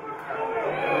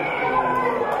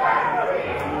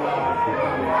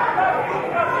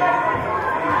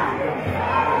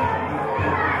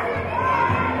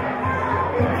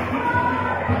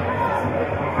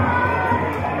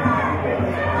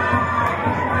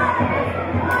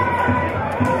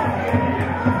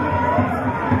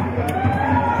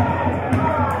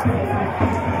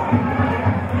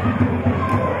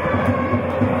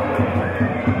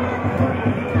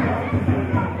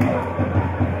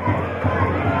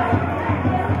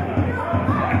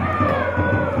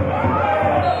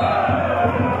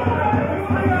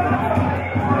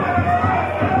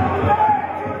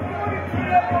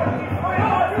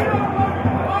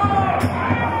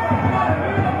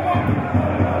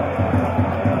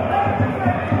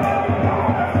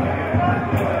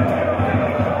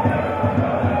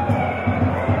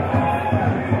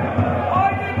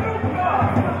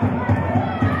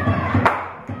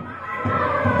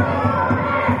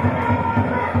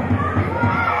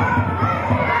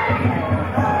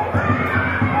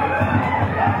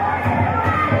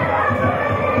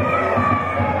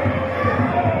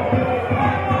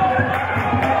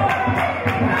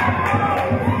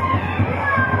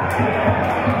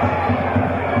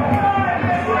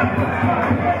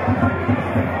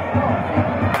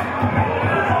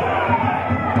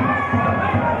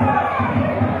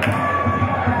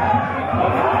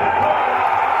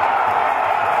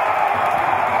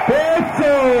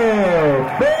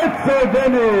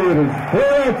 Demir,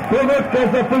 spojac pogotka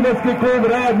za fudbalski klub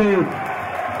Radnik.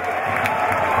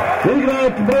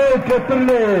 Igrač broj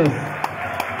 14,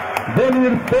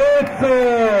 Demir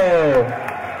Peco.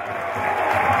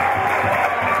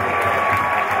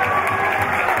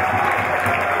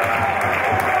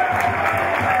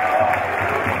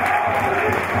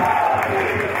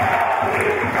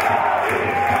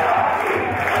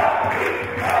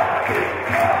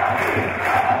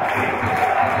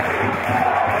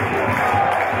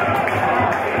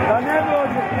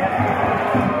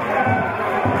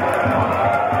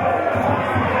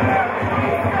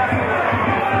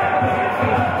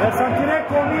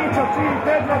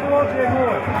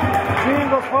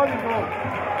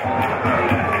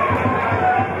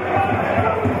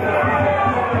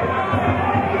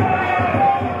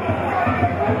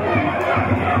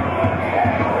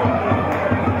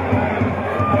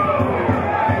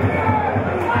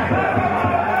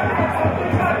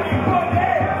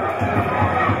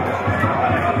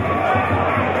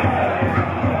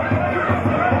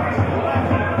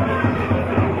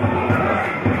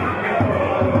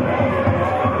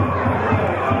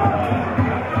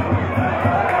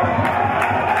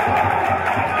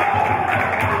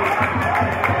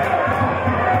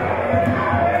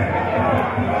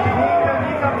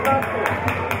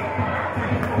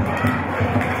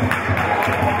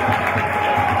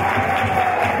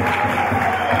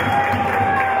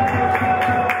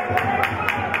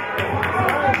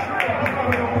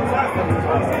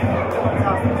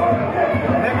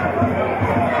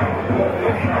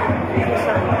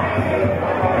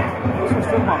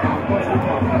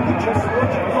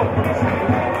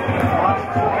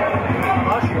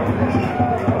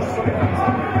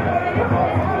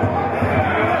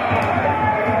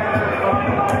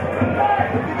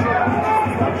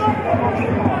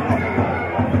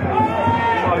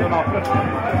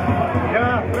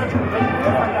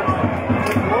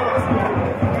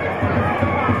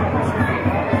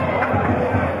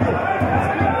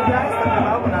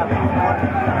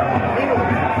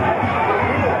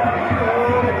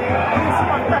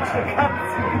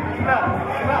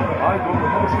 Ajde, dobro,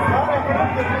 može.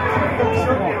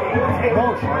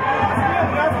 Može.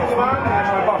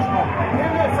 Nešto je baš mnogo.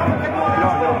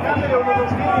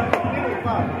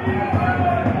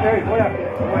 Ej, Bojan,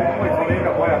 moj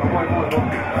kolega Bojan, moj dom.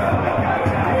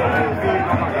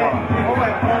 Ovo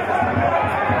je proces.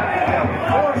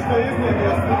 Ovo što je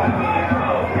iznijevio snimati,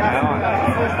 ja sam kažem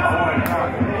sve što ovo je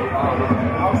kako.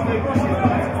 A što je goš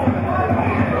izbaciti,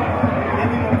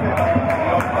 jedino treba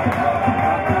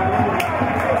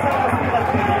samo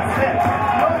snimati sve,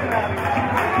 novinari.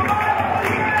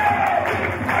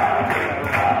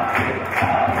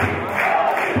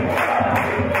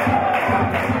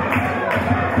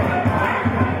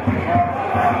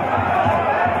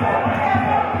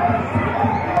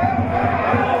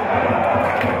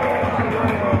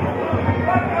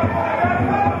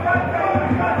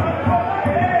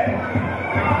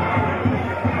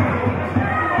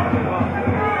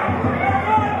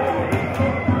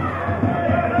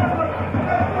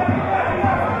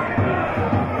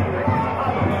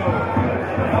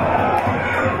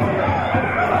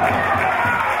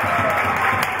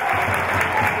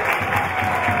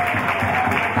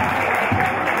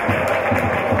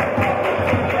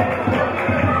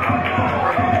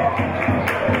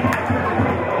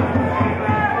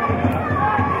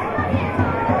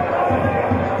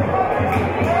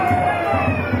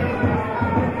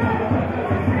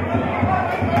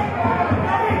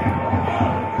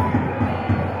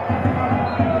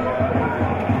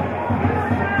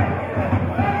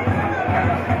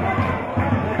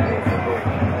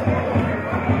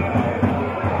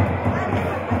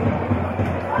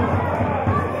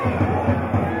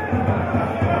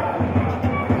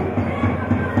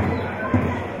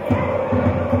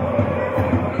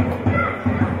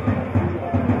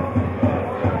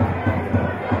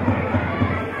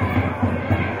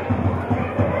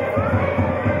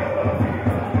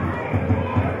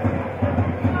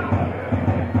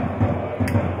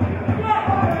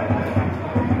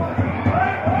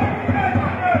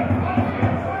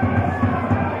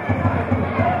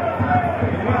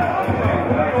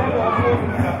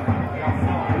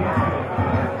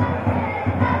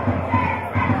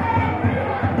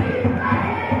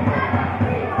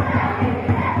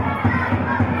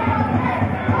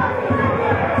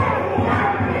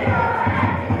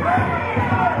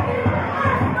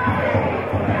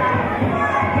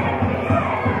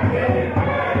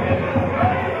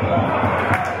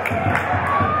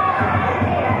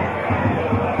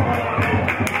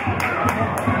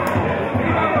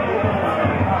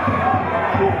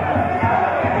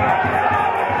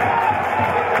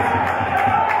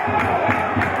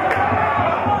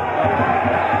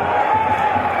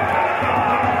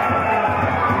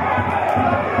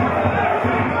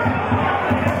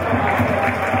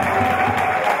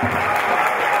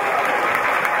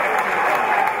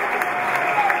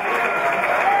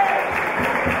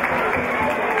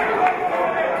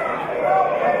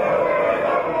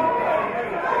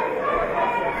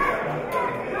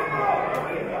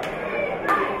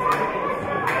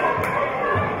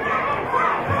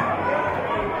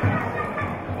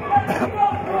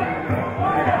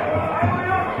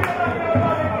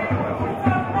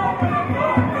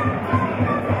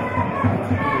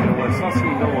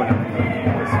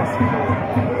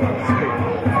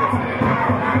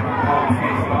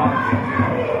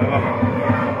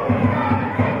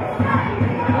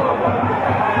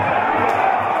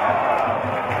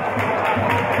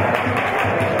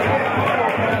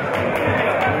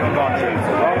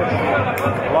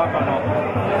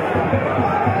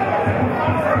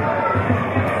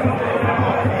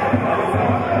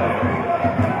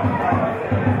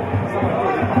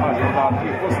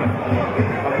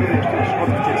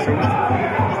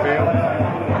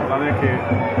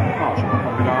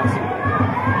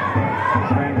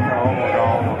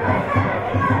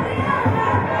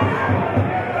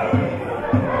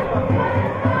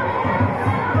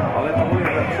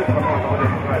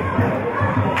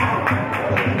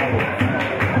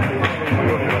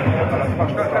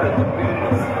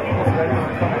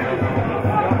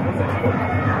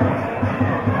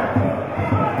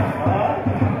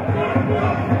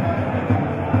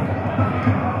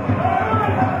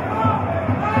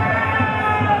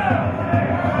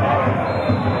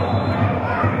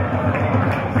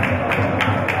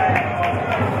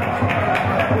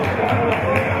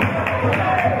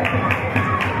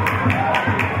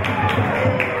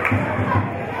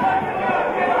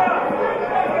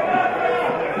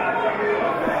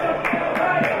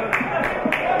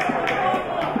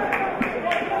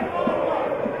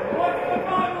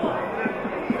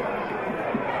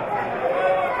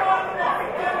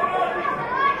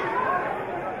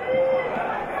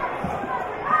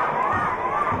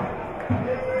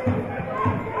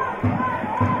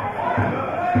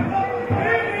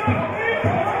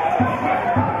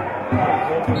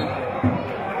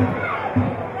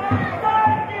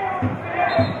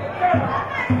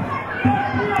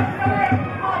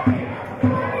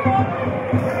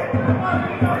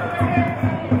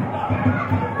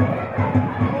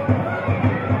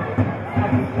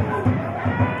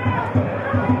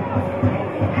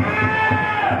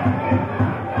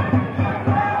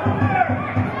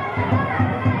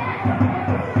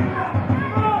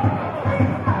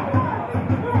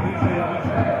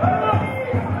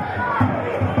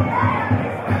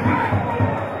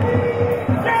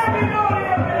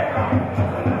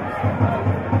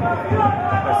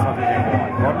 Sad idemo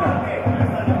ovaj korner.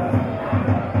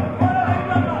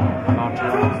 Znači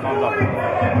ono standard.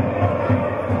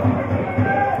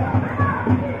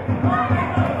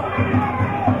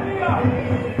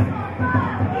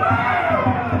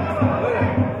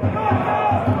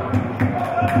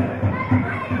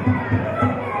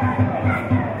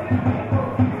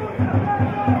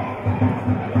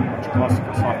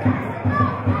 Klasika svaki.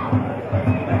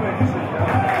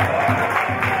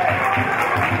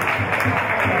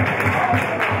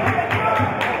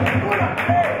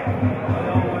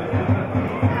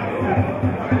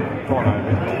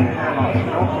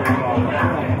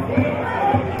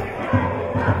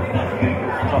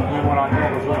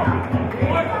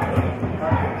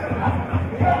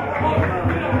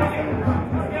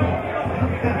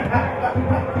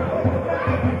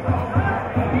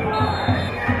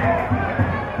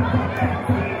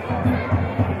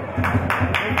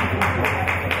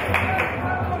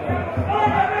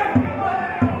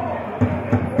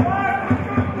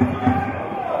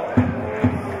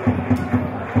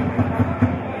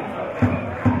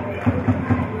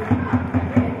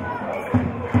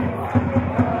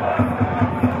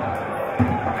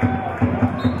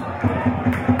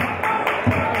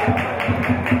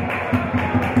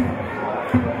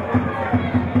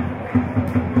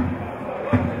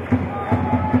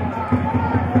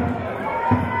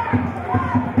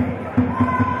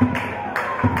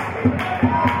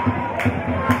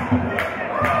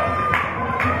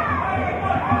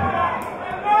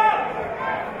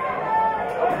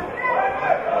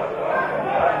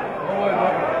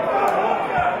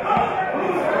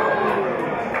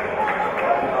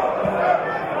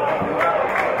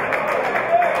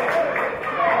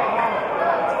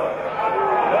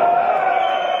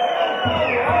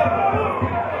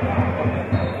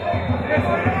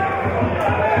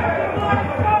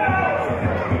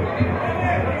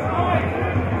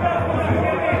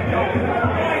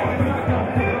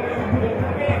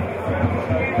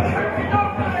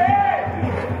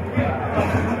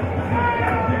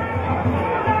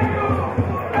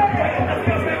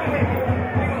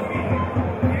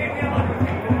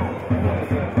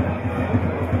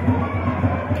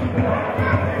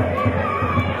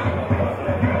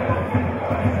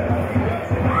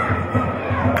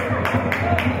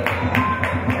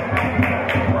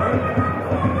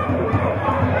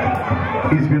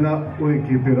 Izmjena u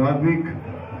ekipi Radnik.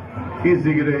 Iz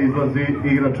igre izlazi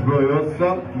igrač broj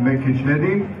 8, Mekić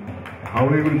Nedim, a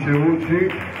u igru će ući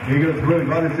igrač broj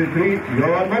 23,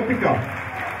 Jovan Motika.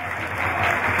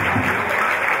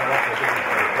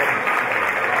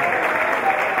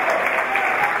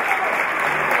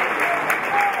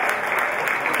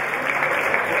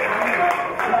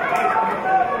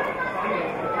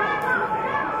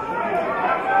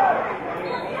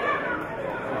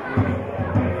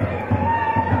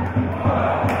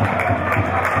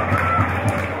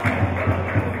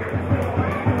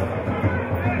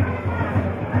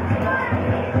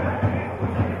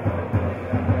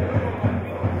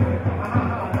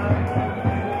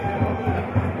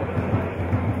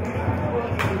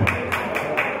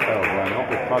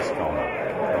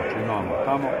 Znači imamo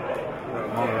tamo,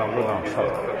 malo ja gledam sad,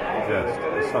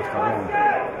 sad kad on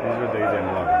izvede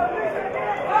idemo lagano.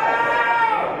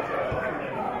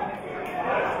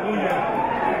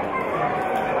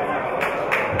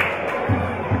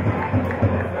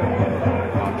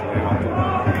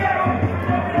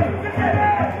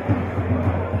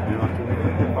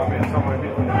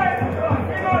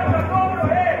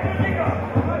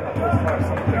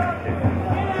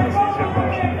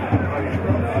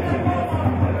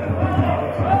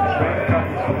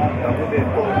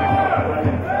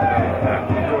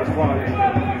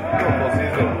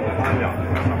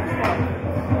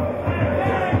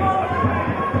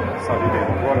 Sad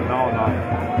idemo gore na onaj,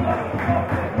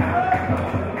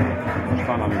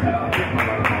 šta nam je bitno,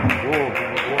 gol,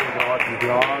 davati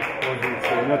grad,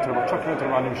 pozicije, ne treba, čak ne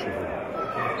treba ni više gola,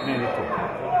 nije ni to.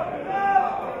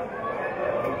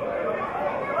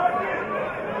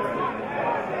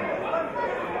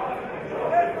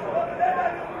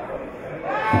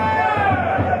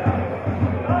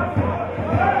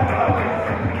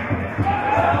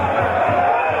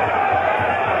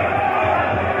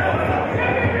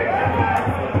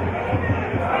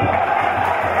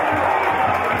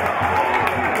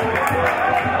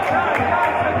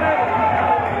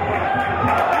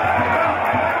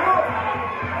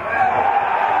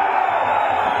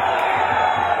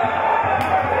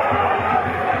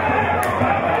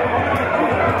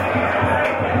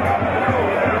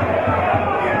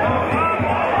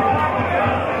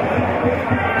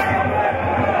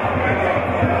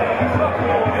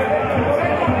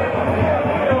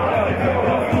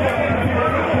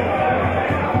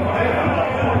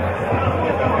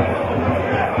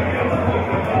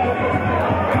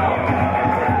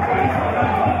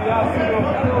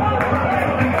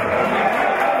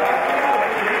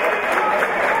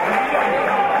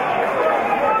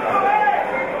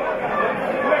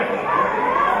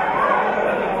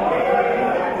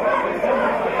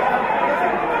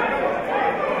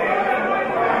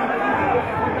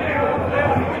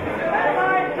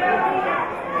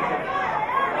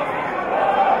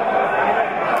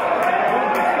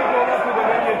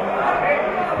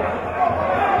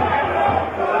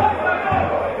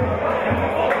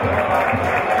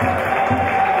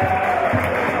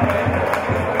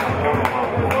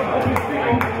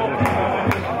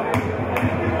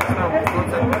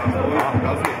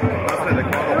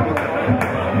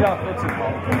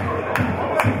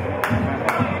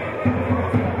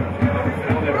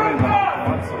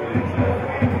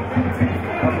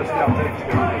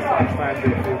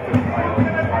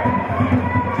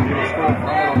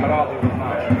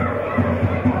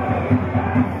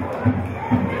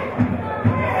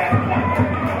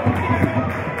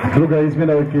 Druga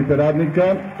izmjena u ekipe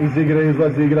Radnika. Iz igre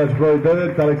izlazi igrač broj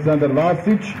 9 Aleksandar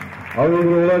Vasić, a u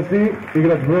igru ulazi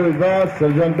igrač broj 2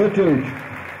 Srđan Bečelić.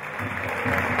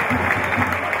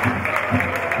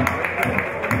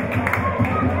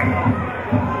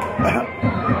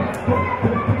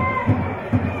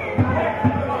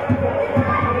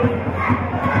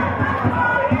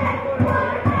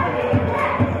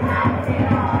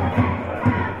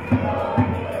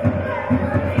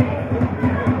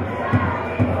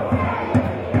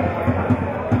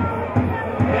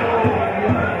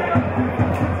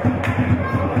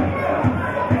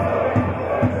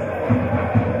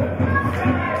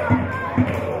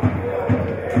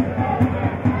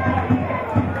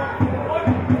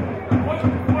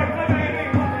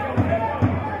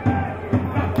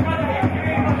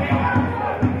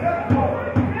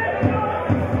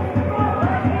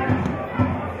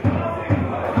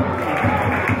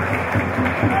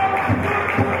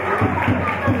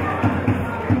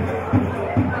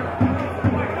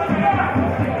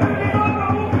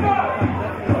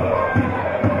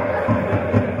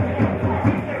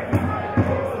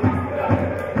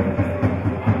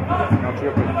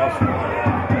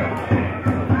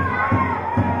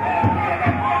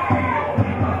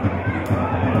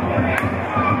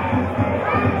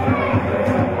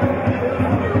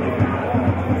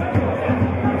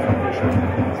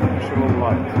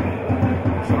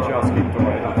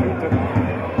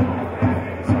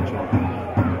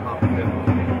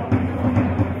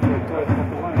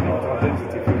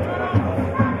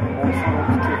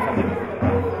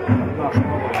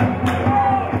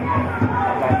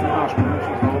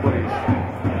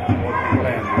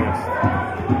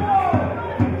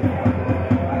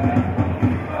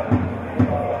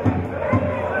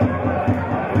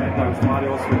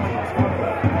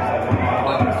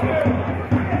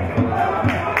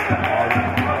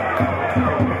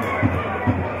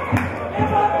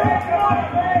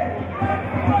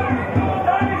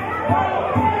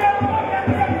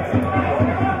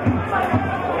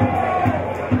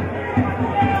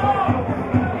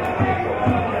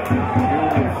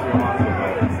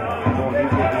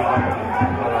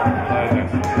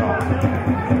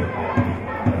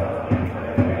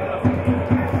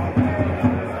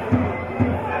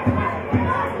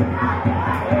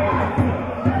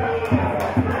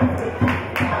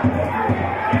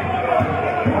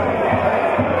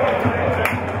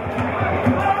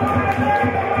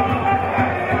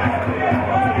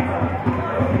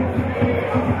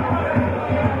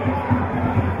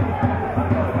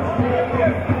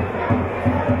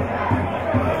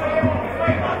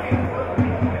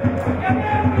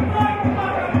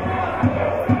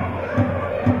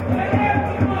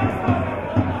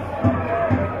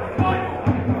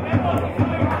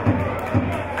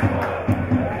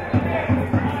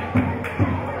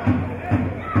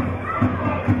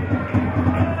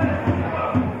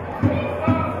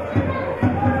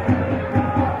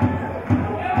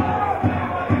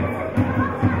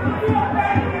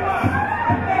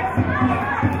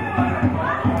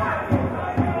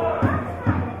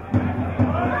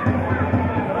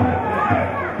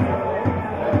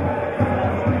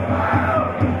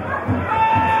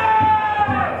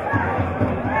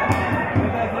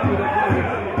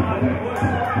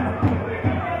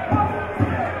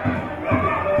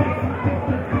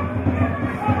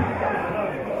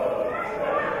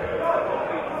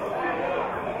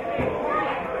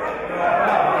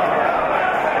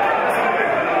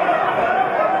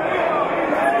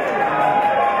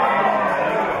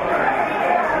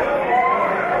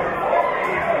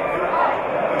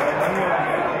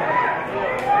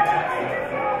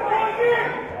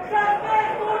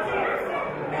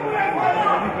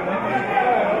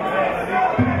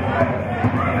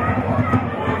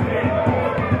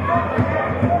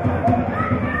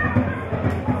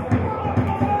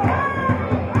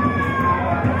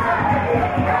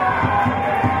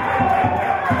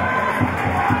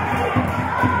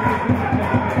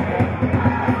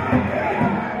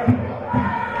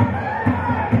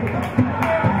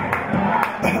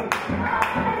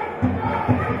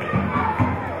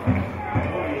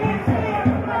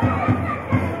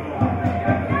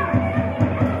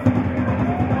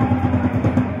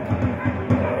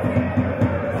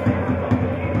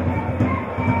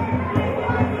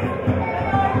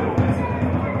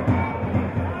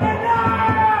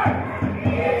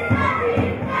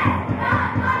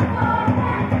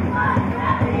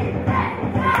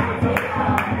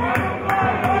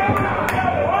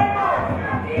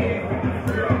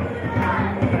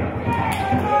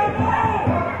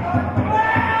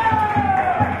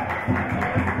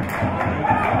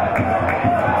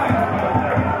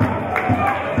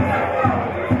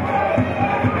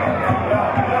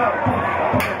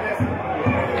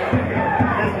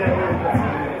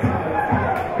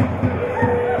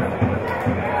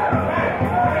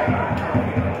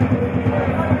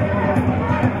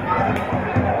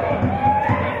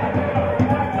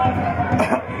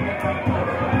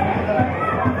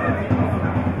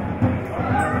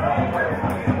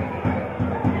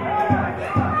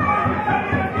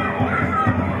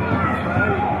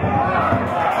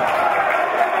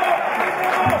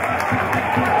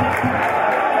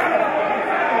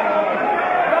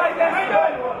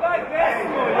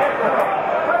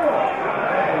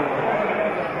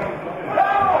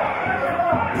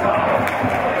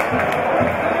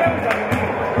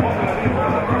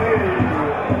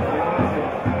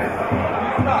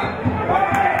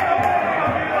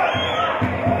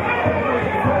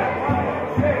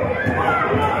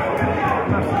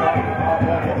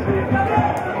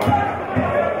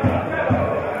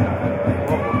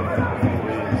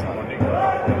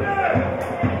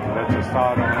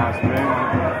 staro onaj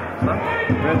spremanje.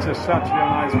 Već je šači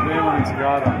onaj spremanje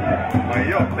cigara. Ma i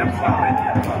jo, ne slavim.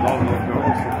 Dobro,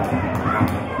 dobro su.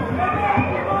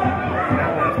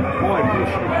 Moj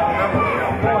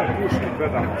pušni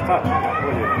gledam, šta ću da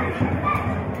bolje pušni.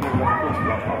 Nego da kući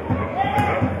zapali.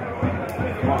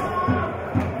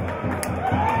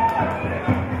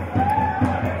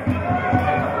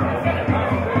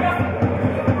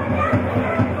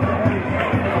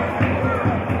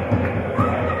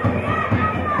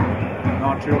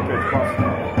 Znači opet kasno.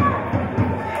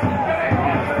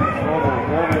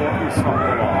 Ovo i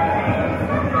svako.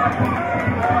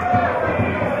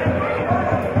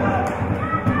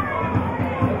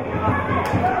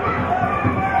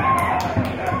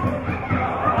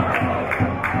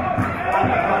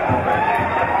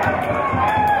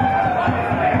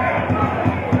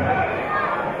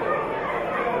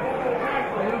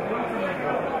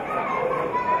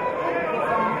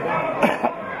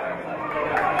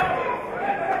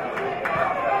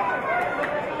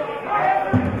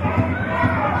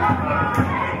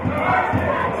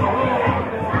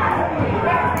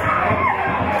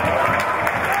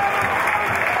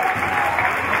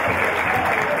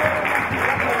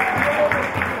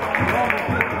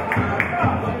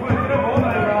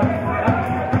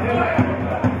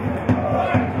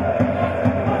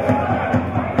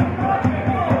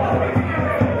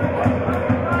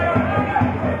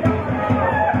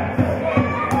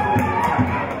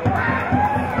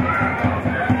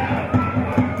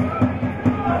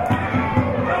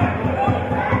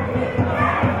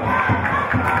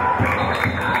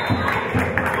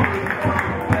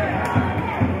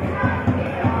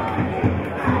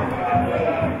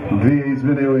 Dvije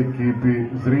izmjene u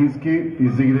ekipi Zrinjski,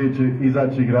 iz igre će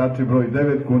izaći igrači broj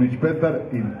 9 Kunić Petar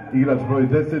i igrač broj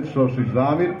 10 Šošić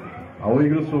Damir, a u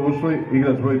igru su ušli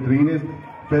igrač broj 13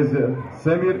 Pezer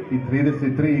Semir i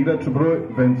 33 igrač broj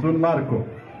Bencun Marko.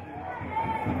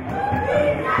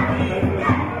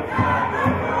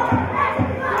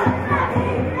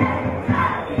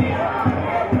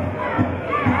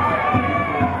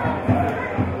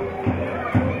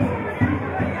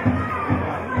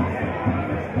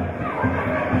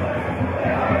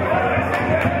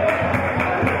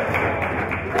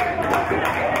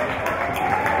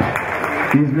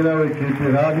 Izmjena u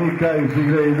ekipi Radnika, iz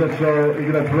igre je izašao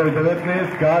igrač broj 19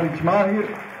 Karić Mahir,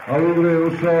 a u igru je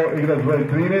ušao igrač broj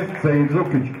 13 Sejid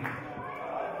Zukić.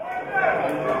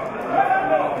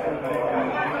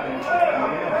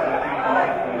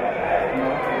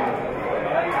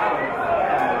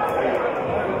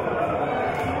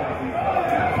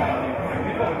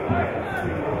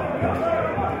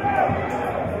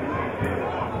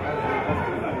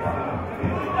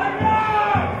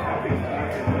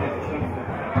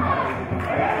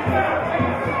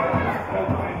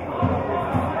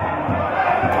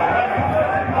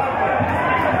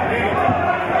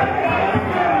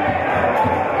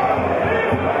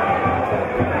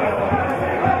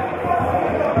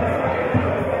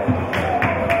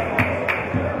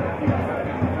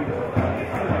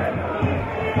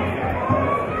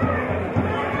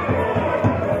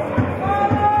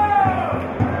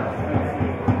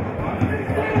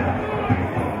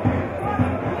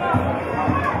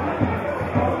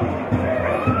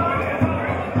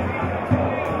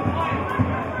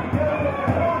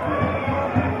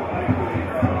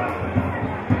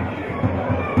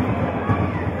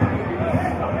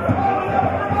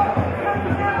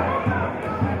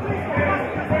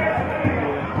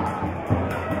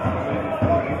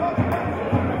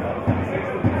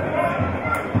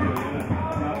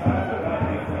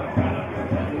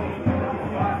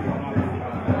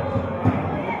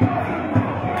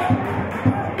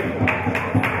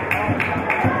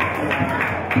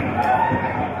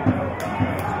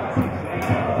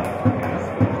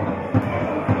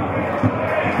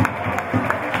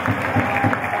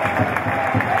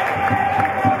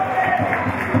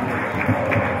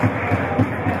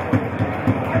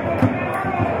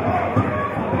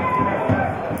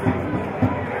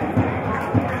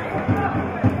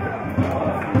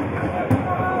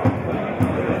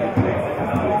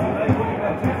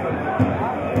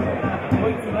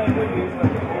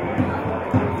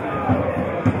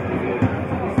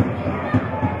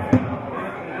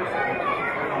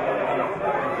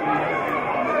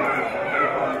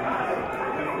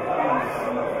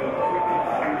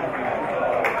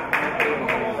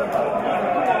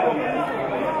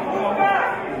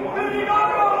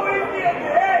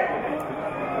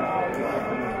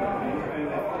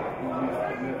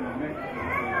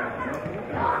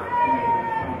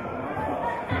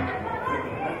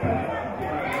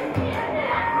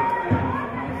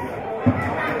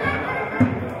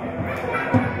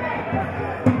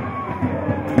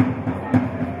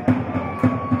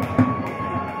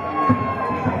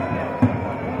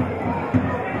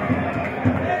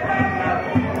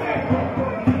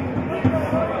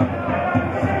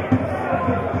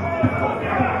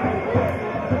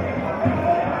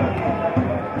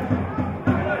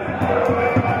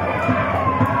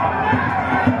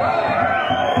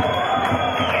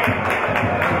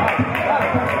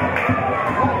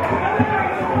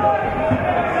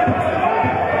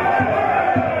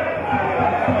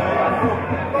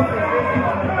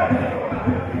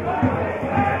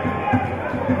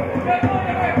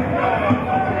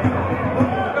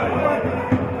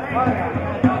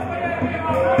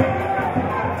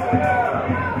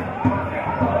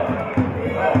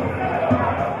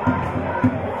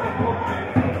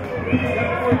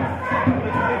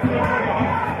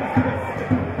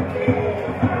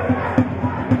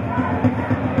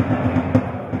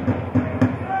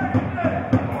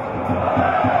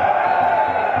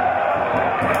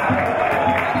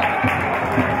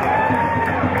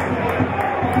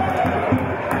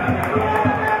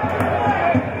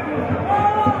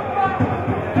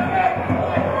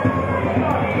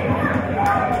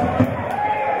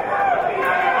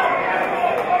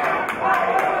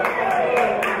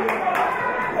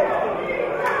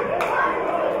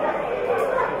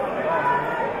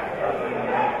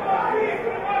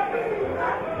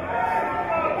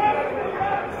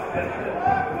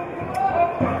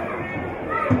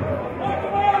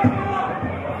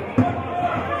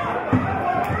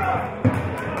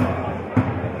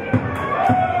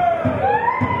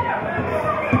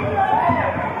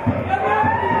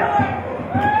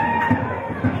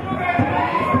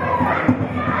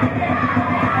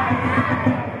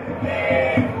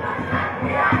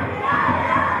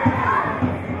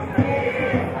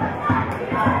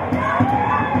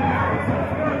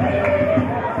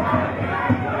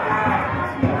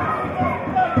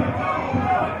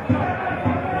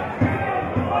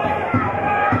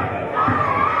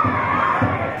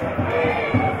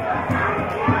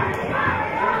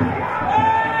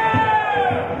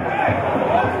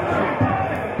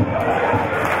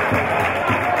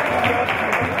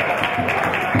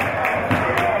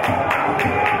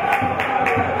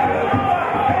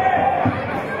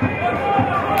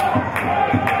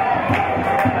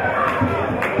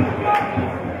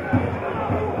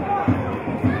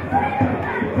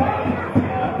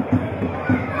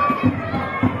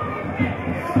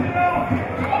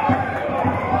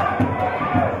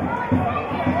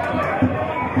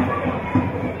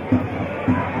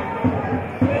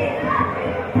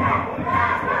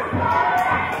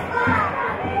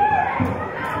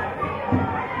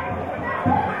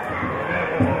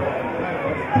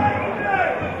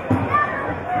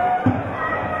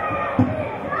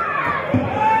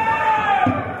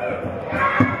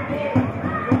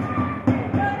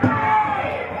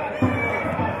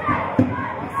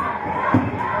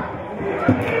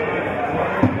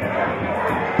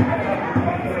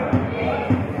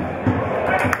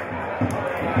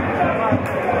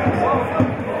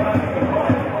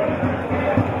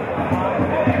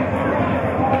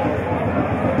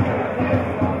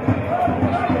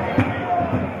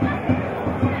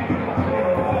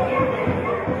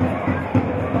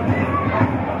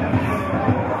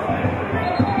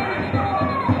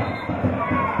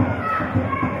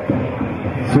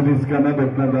 Sudijska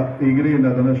nadoknada igri na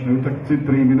današnjoj utakmici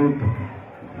 3 minuta.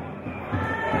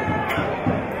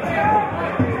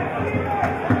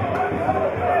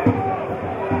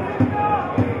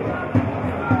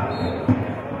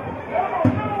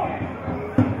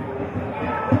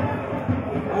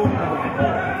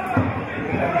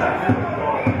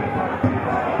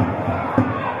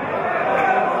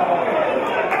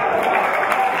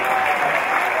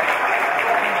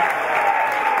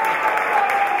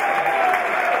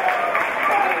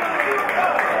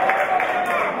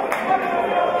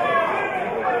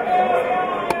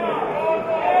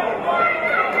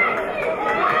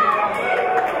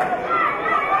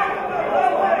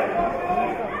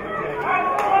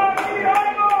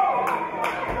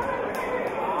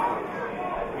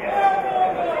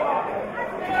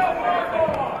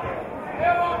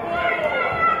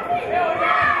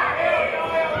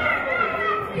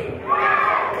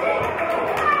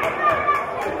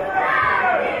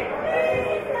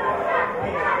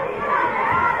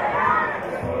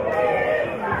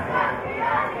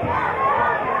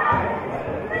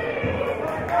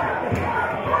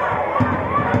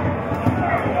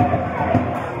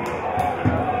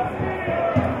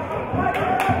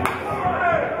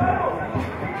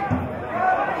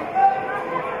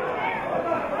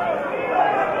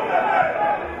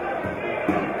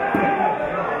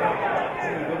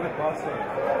 Dobre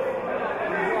pase.